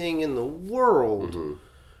scariest thing in the world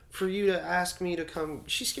for you to ask me to come.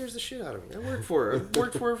 She scares the shit out of me. I worked for her. I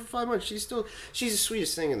worked for her for 5 months. She's the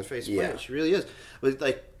sweetest thing in the face of the planet. She really is. But,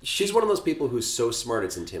 like, she's one of those people who's so smart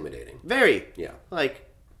it's intimidating. Very. Yeah. Like,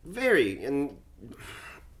 very. And,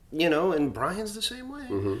 and Brian's the same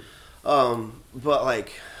way. But,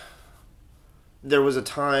 like, there was a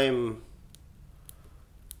time,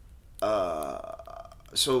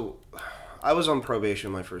 so I was on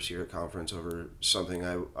probation my first year at conference over something.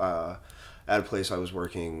 At a place I was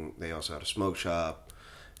working, they also had a smoke shop.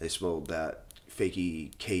 They smoked that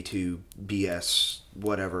fakey K2 BS,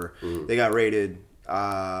 whatever. They got raided,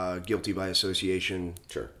 guilty by association.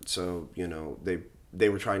 Sure. So, they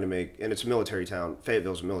were trying to make, and it's a military town.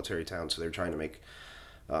 Fayetteville's a military town, so they're trying to make,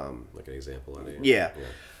 like an example of it. Yeah.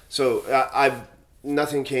 So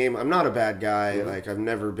nothing came. I'm not a bad guy. Like, I've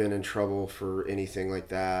never been in trouble for anything like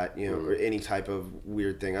that, or any type of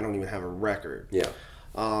weird thing. I don't even have a record. Yeah.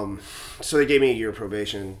 So they gave me a year of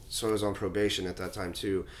probation. So I was on probation at that time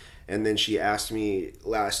too. And then she asked me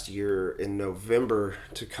last year in November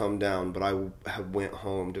to come down, but I went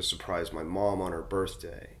home to surprise my mom on her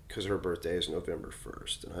birthday because her birthday is November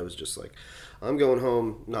 1st. And I was just like, I'm going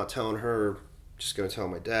home, not telling her, just going to tell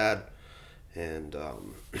my dad. And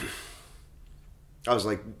I was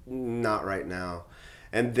like, not right now.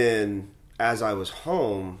 And then as I was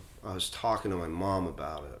home, I was talking to my mom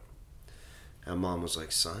about it. And Mom was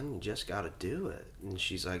like, "Son, you just got to do it." And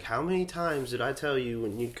she's like, "How many times did I tell you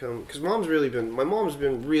when you come?" Because my mom's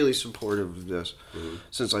been really supportive of this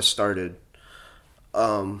since I started.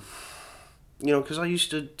 Because I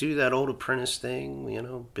used to do that old apprentice thing,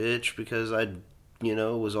 bitch, because I,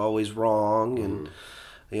 was always wrong. And,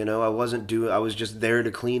 I was just there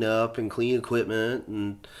to clean up and clean equipment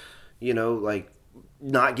and, like,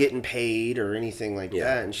 not getting paid or anything like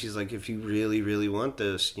that. And she's like, if you really, really want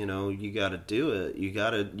this, you got to do it. You got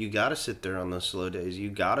to sit there on those slow days. You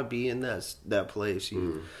got to be in that place.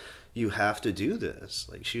 You have to do this.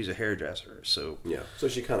 Like, she was a hairdresser, so yeah. So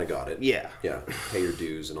she kind of got it. Yeah. Yeah. Pay your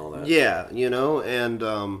dues and all that. Yeah,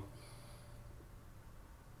 and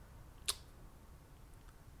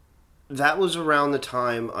that was around the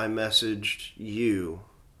time I messaged you,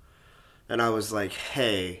 and I was like,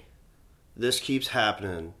 "Hey, this keeps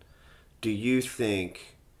happening. Do you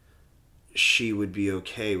think she would be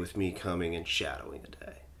okay with me coming and shadowing a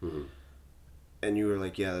day?" And you were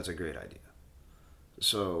like, "Yeah, that's a great idea."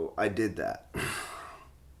 So I did that.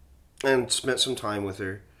 And spent some time with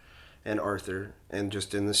her and Arthur and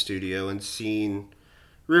just in the studio and seen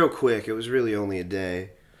real quick, it was really only a day,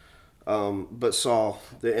 but saw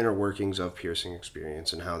the inner workings of Piercing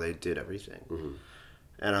Experience and how they did everything. Mm-hmm.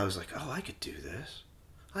 And I was like, oh, I could do this.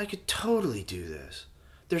 I could totally do this.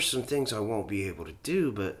 There's some things I won't be able to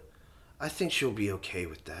do, but I think she'll be okay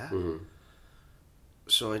with that. Mm-hmm.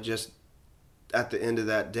 So I just, at the end of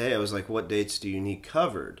that day, I was like, what dates do you need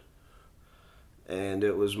covered? And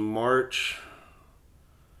it was March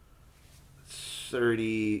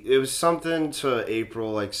 30, it was something to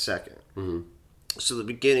April, like, 2nd. Mm-hmm. So the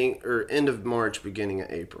beginning, or end of March, beginning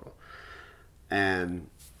of April. And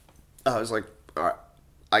I was like, all right,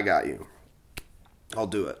 I got you. I'll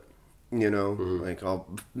do it. You know, Mm-hmm. like,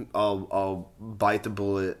 I'll bite the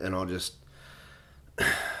bullet and I'll just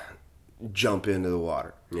jump into the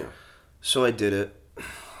water. Yeah. So I did it,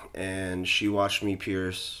 and she watched me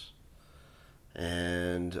pierce,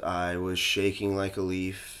 and I was shaking like a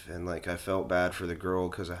leaf, and like I felt bad for the girl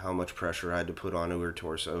because of how much pressure I had to put onto her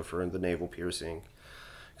torso for the navel piercing.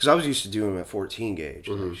 Because I was used to doing them at 14 gauge.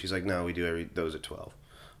 Mm-hmm. She's like, no, we do those at 12.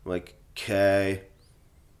 I'm like, okay,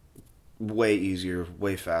 way easier,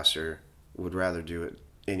 way faster. Would rather do it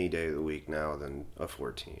any day of the week now than a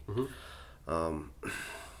 14. Mm-hmm.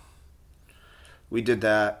 We did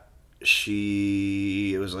that.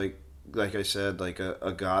 It was like I said, like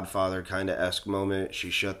a Godfather kind of esque moment. She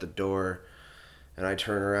shut the door, and I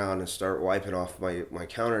turn around and start wiping off my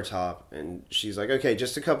countertop, and she's like, okay,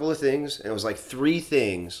 just a couple of things. And it was like 3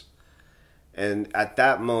 things. And at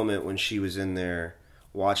that moment when she was in there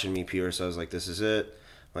watching me pierce, I was like, this is it.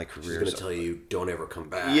 My She's career's going to tell you, don't ever come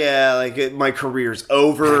back. Yeah, like my career's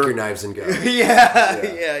over. Pack your knives and go.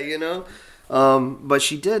 yeah, you know. But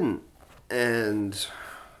she didn't. And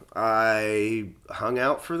I hung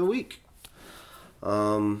out for the week.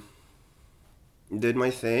 Did my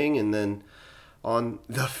thing, and then on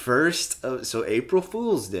the 1st of, so April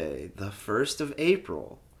Fool's Day, the 1st of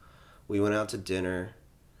April, we went out to dinner.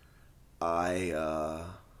 Her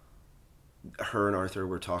and Arthur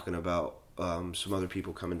were talking about some other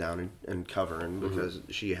people coming down and covering because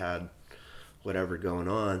she had whatever going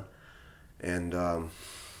on. And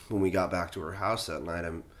when we got back to her house that night,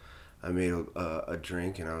 I made a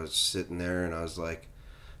drink, and I was sitting there, and I was like,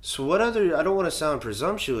 so what other, I don't want to sound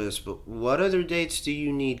presumptuous, but what other dates do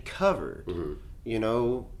you need covered? Mm-hmm. You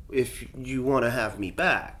know, if you want to have me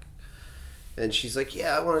back. And she's like,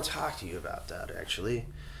 yeah, I want to talk to you about that, actually.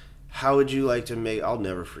 How would you like to make, I'll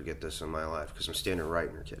never forget this in my life, because I'm standing right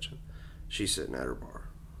in her kitchen. She's sitting at her bar,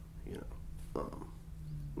 you know.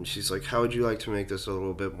 And she's like, how would you like to make this a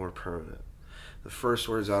little bit more permanent? The first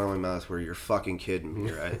words out of my mouth were, you're fucking kidding me,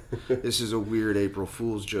 right? This is a weird April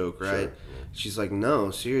Fool's joke, right? Sure. She's like, no,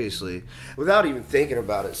 seriously. Without even thinking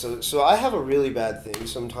about it. So I have a really bad thing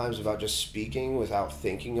sometimes about just speaking without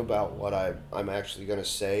thinking about what I'm actually going to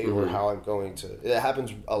say or how I'm going to. It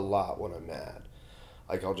happens a lot when I'm mad.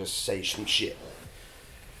 Like, I'll just say some shit.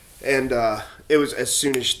 And it was as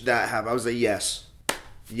soon as that happened, I was like, yes.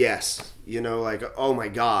 You know, like, oh my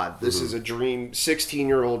God, this is a dream,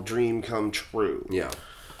 16-year-old dream come true. Yeah.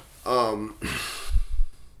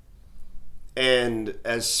 And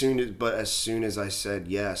as soon as I said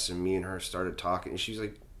yes, and me and her started talking, she's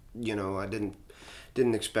like, you know, I didn't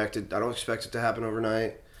expect it. I don't expect it to happen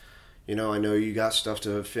overnight. You know, I know you got stuff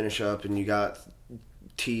to finish up, and you got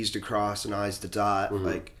T's to cross and I's to dot.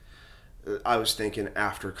 Like, I was thinking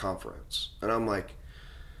after conference, and I'm like,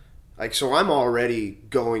 so I'm already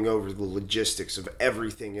going over the logistics of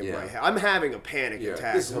everything in my head. I'm having a panic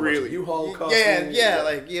attack. This is how really. much U-Haul cost Yeah,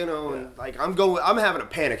 like, you know, and like I'm having a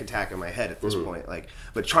panic attack in my head at this point, like,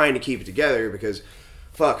 but trying to keep it together because,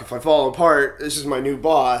 fuck, if I fall apart, this is my new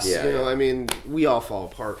boss. Yeah, you know, I mean, we all fall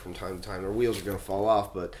apart from time to time. Our wheels are gonna fall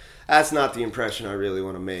off, but that's not the impression I really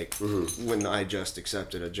want to make when I just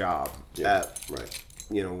accepted a job at,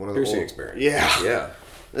 you know, one of the Piercing Experience. Yeah.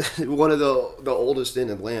 One of the oldest in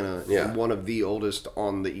Atlanta, Yeah. and one of the oldest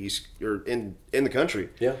on the East or in the country.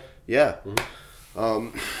 Yeah.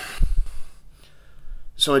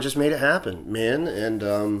 So I just made it happen, man,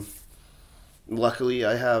 and luckily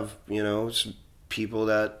I have, you know, some people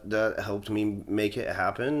that helped me make it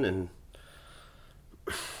happen, and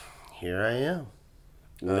here I am.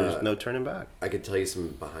 There's no turning back. I could tell you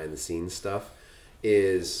some behind the scenes stuff.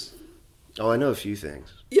 I know a few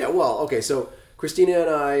things. Yeah, well, okay, so Christina and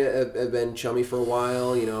I have been chummy for a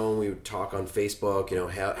while, you know, we would talk on Facebook, you know,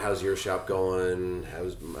 how's your shop going,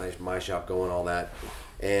 how's my shop going, all that.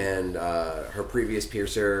 And her previous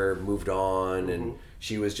piercer moved on, and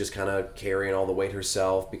she was just kind of carrying all the weight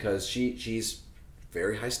herself because she's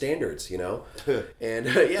very high standards, you know. And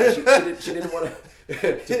yeah, she didn't want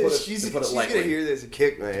to she's put it lightly. Gonna hear this and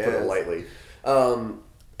kick my ass. Put it lightly.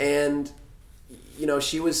 And you know,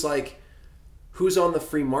 she was like, who's on the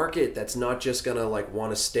free market that's not just gonna like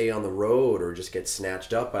want to stay on the road or just get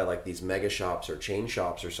snatched up by like these mega shops or chain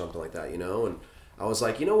shops or something like that, you know? And I was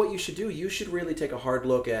like, you know what you should do? You should really take a hard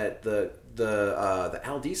look at the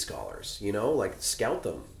Al-D scholars, you know, like scout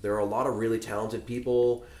them. There are a lot of really talented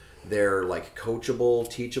people. They're like coachable,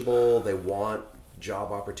 teachable. They want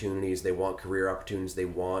job opportunities. They want career opportunities. They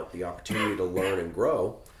want the opportunity to learn and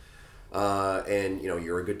grow. And you know,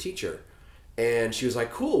 you're a good teacher. And she was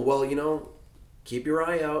like, cool. Well, you know, keep your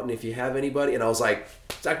eye out. And if you have anybody, and I was like,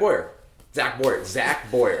 Zach Boyer.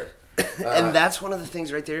 And that's one of the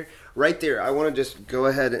things right there. I want to just go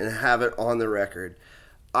ahead and have it on the record.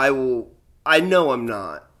 I know I'm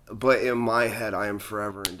not, but in my head, I am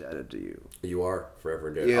forever indebted to you. You are forever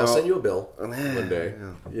indebted. I'll send you a bill one day.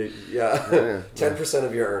 Yeah. 10%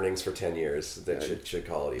 of your earnings for 10 years. That should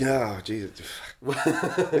call it even. Oh, Jesus.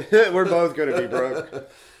 We're both going to be broke.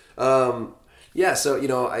 Yeah, so, you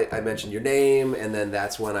know, I mentioned your name, and then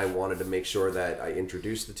that's when I wanted to make sure that I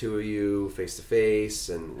introduced the two of you face to face,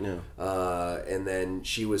 and then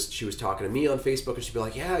she was talking to me on Facebook, and she'd be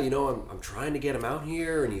like, yeah, you know, I'm trying to get him out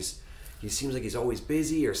here, and he seems like he's always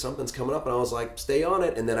busy or something's coming up, and I was like, stay on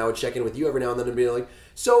it. And then I would check in with you every now and then and be like,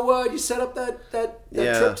 so you set up that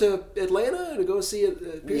trip to Atlanta to go see a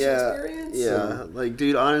piercing experience? Yeah, like,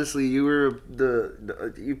 dude, honestly, you were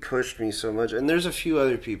you pushed me so much, and there's a few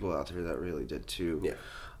other people out there that really did too. Yeah.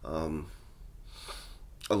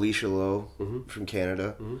 Alicia Lowe from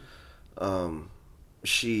Canada.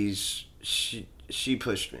 She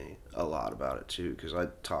pushed me a lot about it too, because I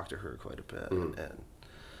talked to her quite a bit, and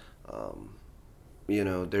you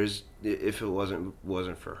know, if it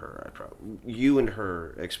wasn't for her, I probably, you and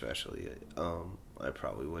her especially, I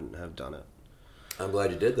probably wouldn't have done it. I'm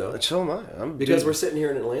glad you did, though. So am I. Because we're sitting here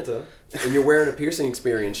in Atlanta, and you're wearing a piercing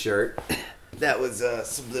experience shirt. That was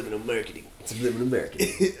subliminal marketing.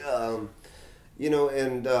 You know,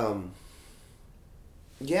 and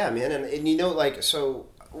yeah, man, and you know, like, so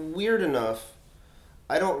weird enough,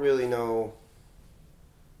 I don't really know.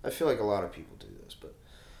 I feel like a lot of people do this, but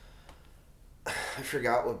I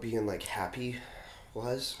forgot what being like happy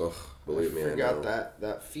was. Ugh, believe me, I forgot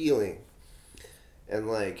that feeling. And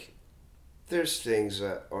like, there's things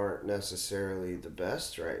that aren't necessarily the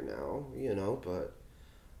best right now, you know, but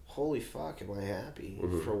holy fuck, am I happy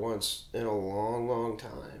for once in a long, long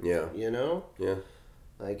time. Yeah. You know? Yeah.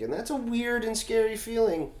 Like, and that's a weird and scary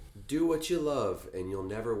feeling. Do what you love, and you'll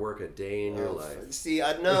never work a day in your life. See,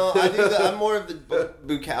 I do I'm more of the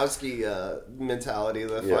Bukowski mentality.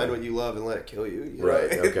 Find what you love and let it kill you. You know?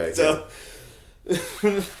 Right. Okay. So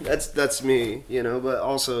that's me, you know. But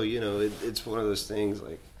also, you know, it's one of those things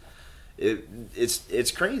like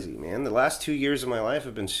it's crazy, man. The last 2 years of my life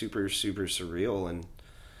have been super, super surreal, and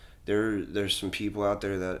there's some people out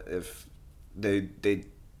there that if they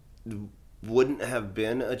wouldn't have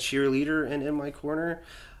been a cheerleader and in my corner,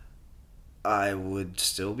 I would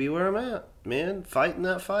still be where I'm at, man. Fighting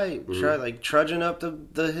that fight. Trudging up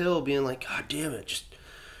the hill, being like, God damn it,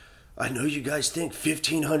 I know you guys think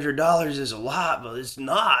 $1,500 is a lot, but it's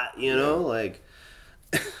not, you know, like,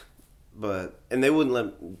 and they wouldn't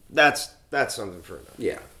let, that's something for another.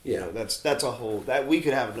 Yeah. Yeah. You know, that's a whole, that we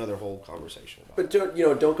could have another whole conversation about. But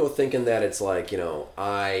don't go thinking that it's like, you know,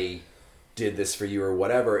 I did this for you or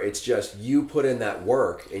whatever. It's just you put in that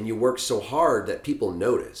work, and you worked so hard that people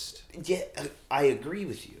noticed. Yeah, I agree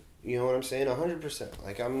with you. You know what I'm saying? 100%.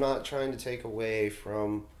 Like, I'm not trying to take away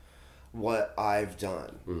from what I've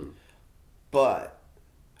done. But,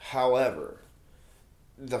 however,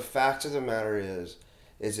 the fact of the matter is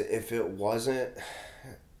if it wasn't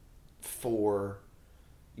for,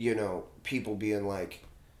 you know, people being like,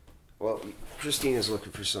 well, Christina's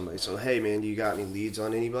looking for somebody, so hey, man, do you got any leads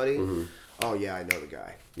on anybody? Oh, yeah, I know the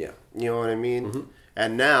guy. Yeah. You know what I mean?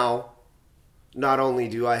 And now, not only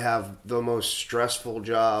do I have the most stressful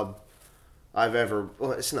job I've ever...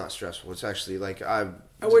 Well, it's not stressful. It's actually like I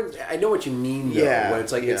know what you mean, though. Yeah. When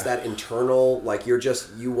it's like, it's that internal, like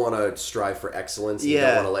you want to strive for excellence. And you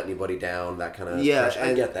don't want to let anybody down, that kind of pressure.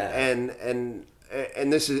 I get that. And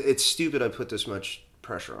it's stupid I put this much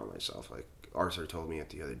pressure on myself. Like Arthur told me it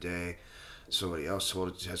the other day. Somebody else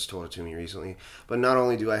has told it to me recently. But not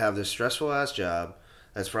only do I have this stressful ass job,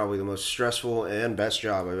 that's probably the most stressful and best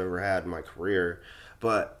job I've ever had in my career,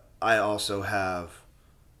 but I also have,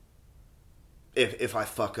 if I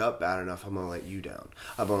fuck up bad enough, I'm going to let you down.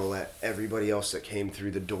 I'm going to let everybody else that came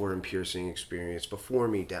through the door in piercing experience before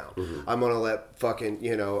me down. I'm going to let fucking,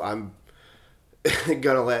 you know,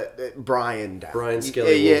 gonna let Brian down. Brian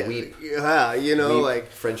Skilly will weep. Yeah, you know, Weep like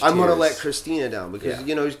French I'm gonna tears. let Christina down because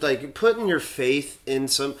you know, it's like putting your faith in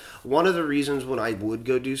some. One of the reasons when I would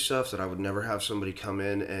go do stuff that I would never have somebody come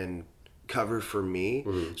in and cover for me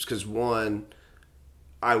is because one,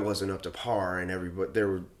 I wasn't up to par, and there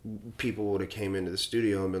were people would have came into the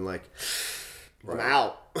studio and been like, I'm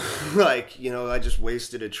out. Like, you know, I just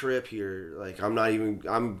wasted a trip here. Like, I'm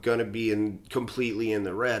gonna be completely in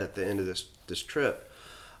the red at the end of this trip.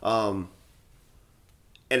 And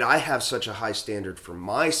I have such a high standard for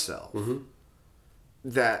myself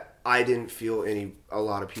that I didn't feel a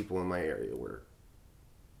lot of people in my area were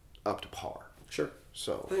up to par. Sure.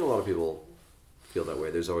 So I think a lot of people feel that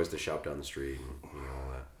way. There's always the shop down the street and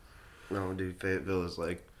all that. no, dude, Fayetteville is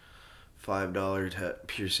like $5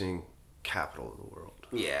 piercing capital of the world.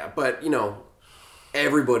 Yeah, but, you know,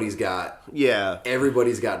 everybody's got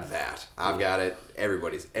that. I've got it.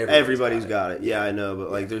 Everybody's got it. Yeah, I know,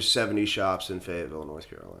 but like there's 70 shops in Fayetteville, North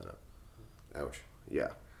Carolina. Ouch. Yeah.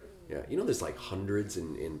 Yeah, you know there's like hundreds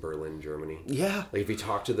in Berlin, Germany. Yeah. Like if you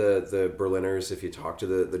talk to the Berliners, if you talk to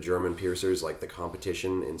the German piercers, like the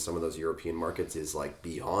competition in some of those European markets is like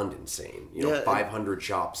beyond insane. You know, 500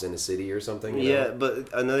 shops in a city or something. You know?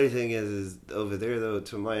 But another thing is over there though,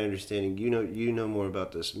 to my understanding, you know more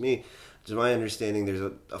about this than me. To my understanding, there's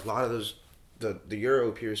a lot of those the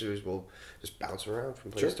Euro piercers will just bounce around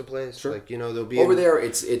from place to place. Sure. Like, you know, they'll be over there.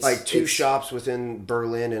 It's like two shops within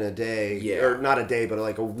Berlin in a day. Yeah. Or not a day, but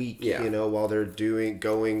like a week. Yeah. You know, while they're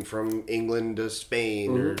going from England to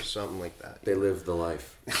Spain or something like that. They live the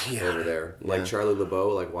life over there. Yeah. Like Charlie LeBeau,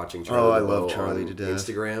 like watching Charlie I LeBeau love Charlie on to death.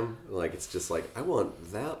 Instagram. Like it's just like I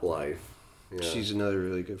want that life. Yeah. She's another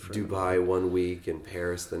really good friend. Dubai one week and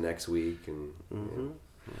Paris the next week, and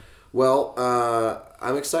well,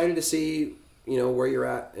 I'm excited to see where you're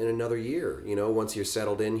at in another year. You know, once you're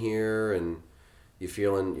settled in here and you're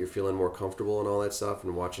feeling more comfortable and all that stuff,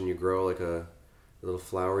 and watching you grow like a little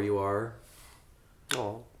flower you are.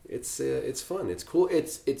 Oh, it's fun. It's cool.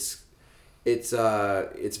 It's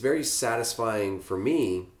very satisfying for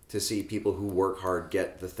me to see people who work hard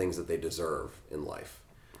get the things that they deserve in life,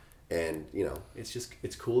 and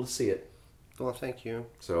it's cool to see it. Well, thank you.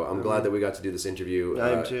 So I'm glad that we got to do this interview. I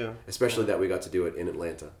am too. Especially that we got to do it in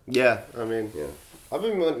Atlanta. Yeah, I mean, Yeah. I've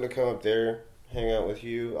been wanting to come up there, hang out with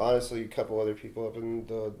you. Honestly, a couple other people up in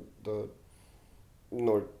the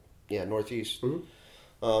northeast.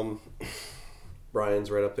 Mm-hmm.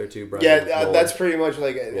 Brian's right up there too. Brian, that's pretty much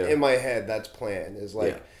like in my head. That's plan is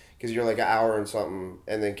like because you're like an hour and something,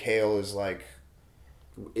 and then Kale is like.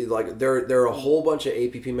 Like there are a whole bunch of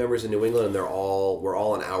APP members in New England, and we're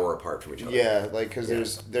all an hour apart from each other. Yeah, like because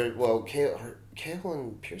Kale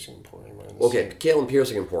and Piercing Emporium are in the Okay, same. Kale and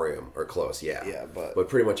Piercing Emporium are close. Yeah. Yeah, but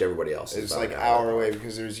pretty much everybody else it's is about like an hour away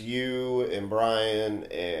because there's you and Brian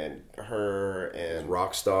and her and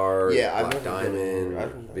Rockstar. I've Black never been-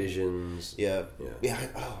 Diamond, Visions. Yeah. Rob's a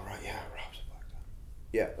Black Diamond.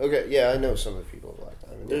 Yeah. Okay. Yeah, I know some of the people at Black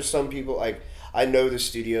Diamond. There's some people like I know the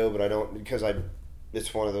studio, but I don't because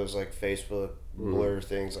it's one of those like Facebook blur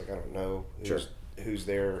things. Like I don't know who's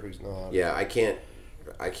there or who's not. Yeah, I can't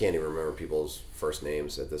even remember people's first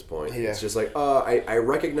names at this point. Yeah. It's just like, I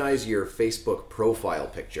recognize your Facebook profile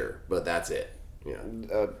picture, but that's it. Yeah.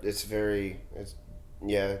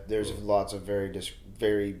 There's lots of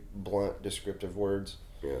very blunt descriptive words.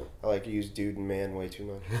 Yeah. I like to use dude and man way too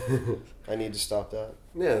much. I need to stop that.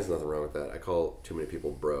 Yeah, there's nothing wrong with that. I call too many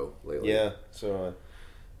people bro lately. Yeah. So.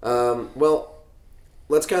 Well,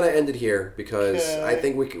 let's kind of end it here because Okay. I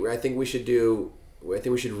think we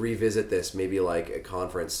should revisit this maybe like a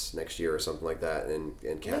conference next year or something like that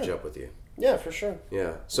and catch up with you. Yeah, for sure.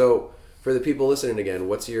 Yeah. So for the people listening again,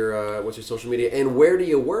 what's your social media and where do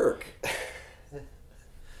you work?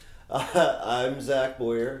 I'm Zach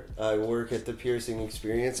Boyer. I work at the Piercing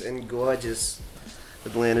Experience in gorgeous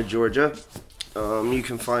Atlanta, Georgia. You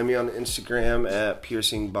can find me on Instagram at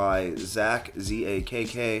piercing by Zach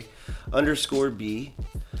ZAKK _B,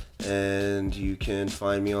 and you can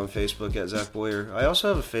find me on Facebook at Zach Boyer. I also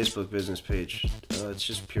have a Facebook business page. It's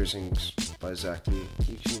just Piercings by Zach B.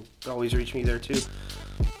 You can always reach me there too.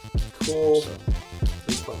 Cool. So.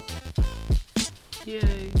 It's fun.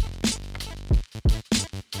 Yay.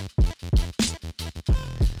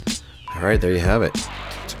 All right, there you have it.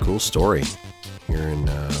 It's a cool story here in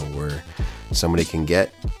where somebody can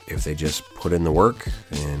get if they just put in the work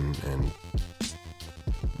and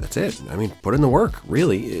that's it. I mean, put in the work.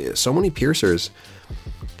 Really, so many piercers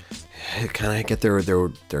kind of get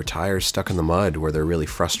their tires stuck in the mud where they're really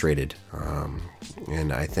frustrated,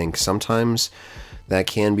 and I think sometimes that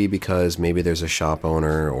can be because maybe there's a shop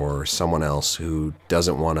owner or someone else who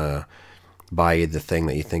doesn't want to buy you the thing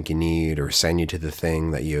that you think you need or send you to the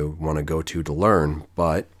thing that you want to go to learn.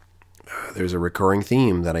 But there's a recurring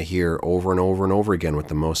theme that I hear over and over and over again with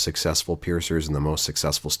the most successful piercers and the most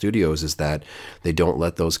successful studios is that they don't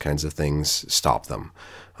let those kinds of things stop them.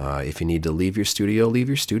 If you need to leave your studio, leave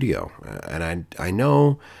your studio. And I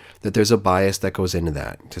know that there's a bias that goes into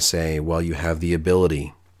that to say, well, you have the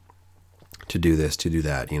ability to do this, to do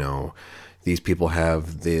that. You know, these people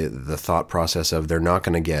have the thought process of they're not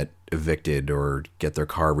going to get evicted or get their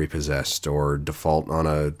car repossessed or default on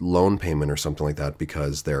a loan payment or something like that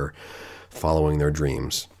because they're following their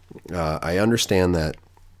dreams. I understand that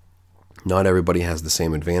not everybody has the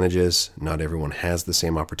same advantages, not everyone has the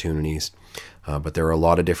same opportunities, but there are a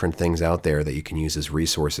lot of different things out there that you can use as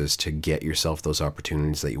resources to get yourself those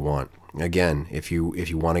opportunities that you want. Again, if you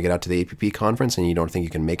want to get out to the APP conference and you don't think you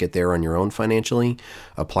can make it there on your own financially,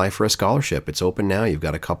 apply for a scholarship. It's open now. You've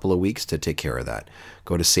got a couple of weeks to take care of that.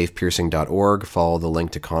 Go to safepiercing.org, follow the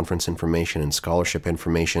link to conference information and scholarship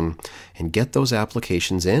information, and get those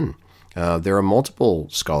applications in. There are multiple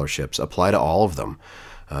scholarships. Apply to all of them.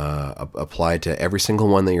 Apply to every single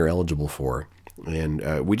one that you're eligible for.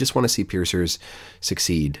 And we just want to see piercers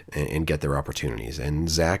succeed and get their opportunities. And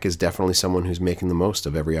Zach is definitely someone who's making the most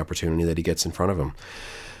of every opportunity that he gets in front of him.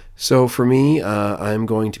 So for me, I'm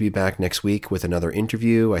going to be back next week with another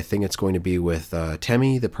interview. I think it's going to be with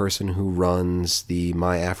Temi, the person who runs the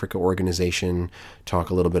My Africa organization. Talk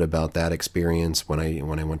a little bit about that experience when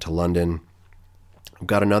I went to London. I've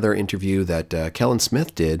got another interview that Kellen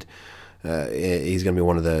Smith did. He's going to be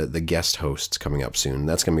one of the guest hosts coming up soon.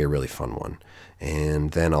 That's going to be a really fun one. And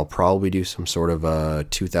then I'll probably do some sort of a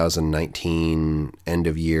 2019 end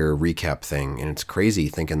of year recap thing. And it's crazy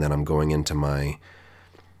thinking that I'm going into my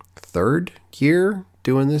third year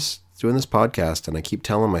doing this podcast. And I keep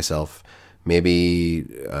telling myself maybe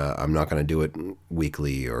I'm not going to do it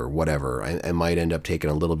weekly or whatever. I might end up taking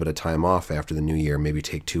a little bit of time off after the new year, maybe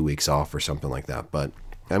take 2 weeks off or something like that. But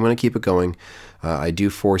I'm going to keep it going. I do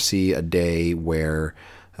foresee a day where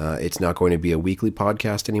it's not going to be a weekly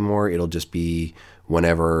podcast anymore. It'll just be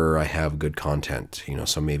whenever I have good content,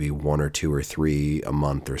 so maybe 1 or 2 or 3 a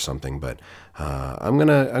month or something. But I'm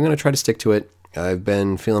gonna try to stick to it. I've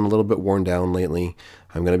been feeling a little bit worn down lately.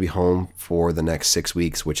 I'm going to be home for the next 6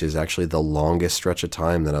 weeks, which is actually the longest stretch of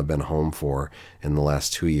time that I've been home for in the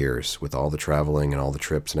last 2 years. With all the traveling and all the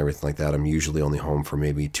trips and everything like that, I'm usually only home for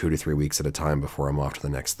maybe 2 to 3 weeks at a time before I'm off to the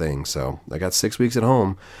next thing. So I got 6 weeks at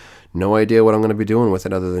home. No idea what I'm going to be doing with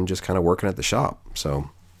it other than just kind of working at the shop. So,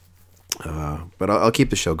 but I'll keep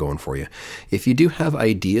the show going for you. If you do have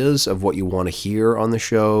ideas of what you want to hear on the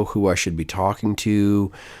show, who I should be talking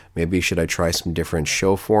to, maybe should I try some different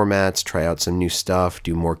show formats, try out some new stuff,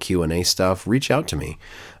 do more Q&A stuff, reach out to me.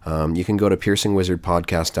 You can go to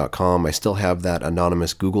piercingwizardpodcast.com. I still have that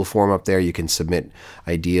anonymous Google form up there. You can submit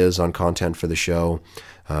ideas on content for the show.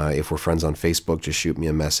 If we're friends on Facebook, just shoot me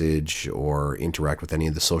a message or interact with any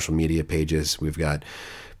of the social media pages. We've got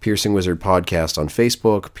Piercing Wizard Podcast on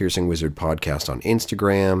Facebook, Piercing Wizard Podcast on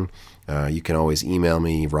Instagram. You can always email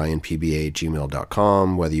me,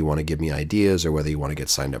 ryanpba@gmail.com, whether you want to give me ideas or whether you want to get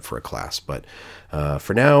signed up for a class. But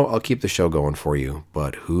for now, I'll keep the show going for you.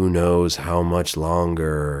 But who knows how much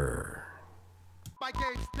longer?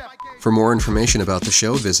 For more information about the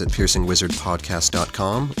show, visit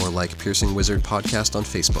piercingwizardpodcast.com or like Piercing Wizard Podcast on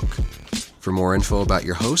Facebook. For more info about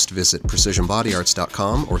your host, visit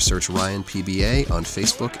precisionbodyarts.com or search Ryan PBA on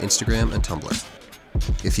Facebook, Instagram, and Tumblr.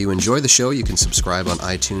 If you enjoy the show, you can subscribe on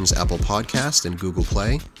iTunes, Apple Podcast, and Google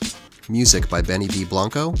Play. Music by Benny B.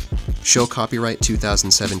 Blanco. Show copyright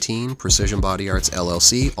 2017, Precision Body Arts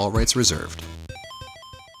LLC, all rights reserved.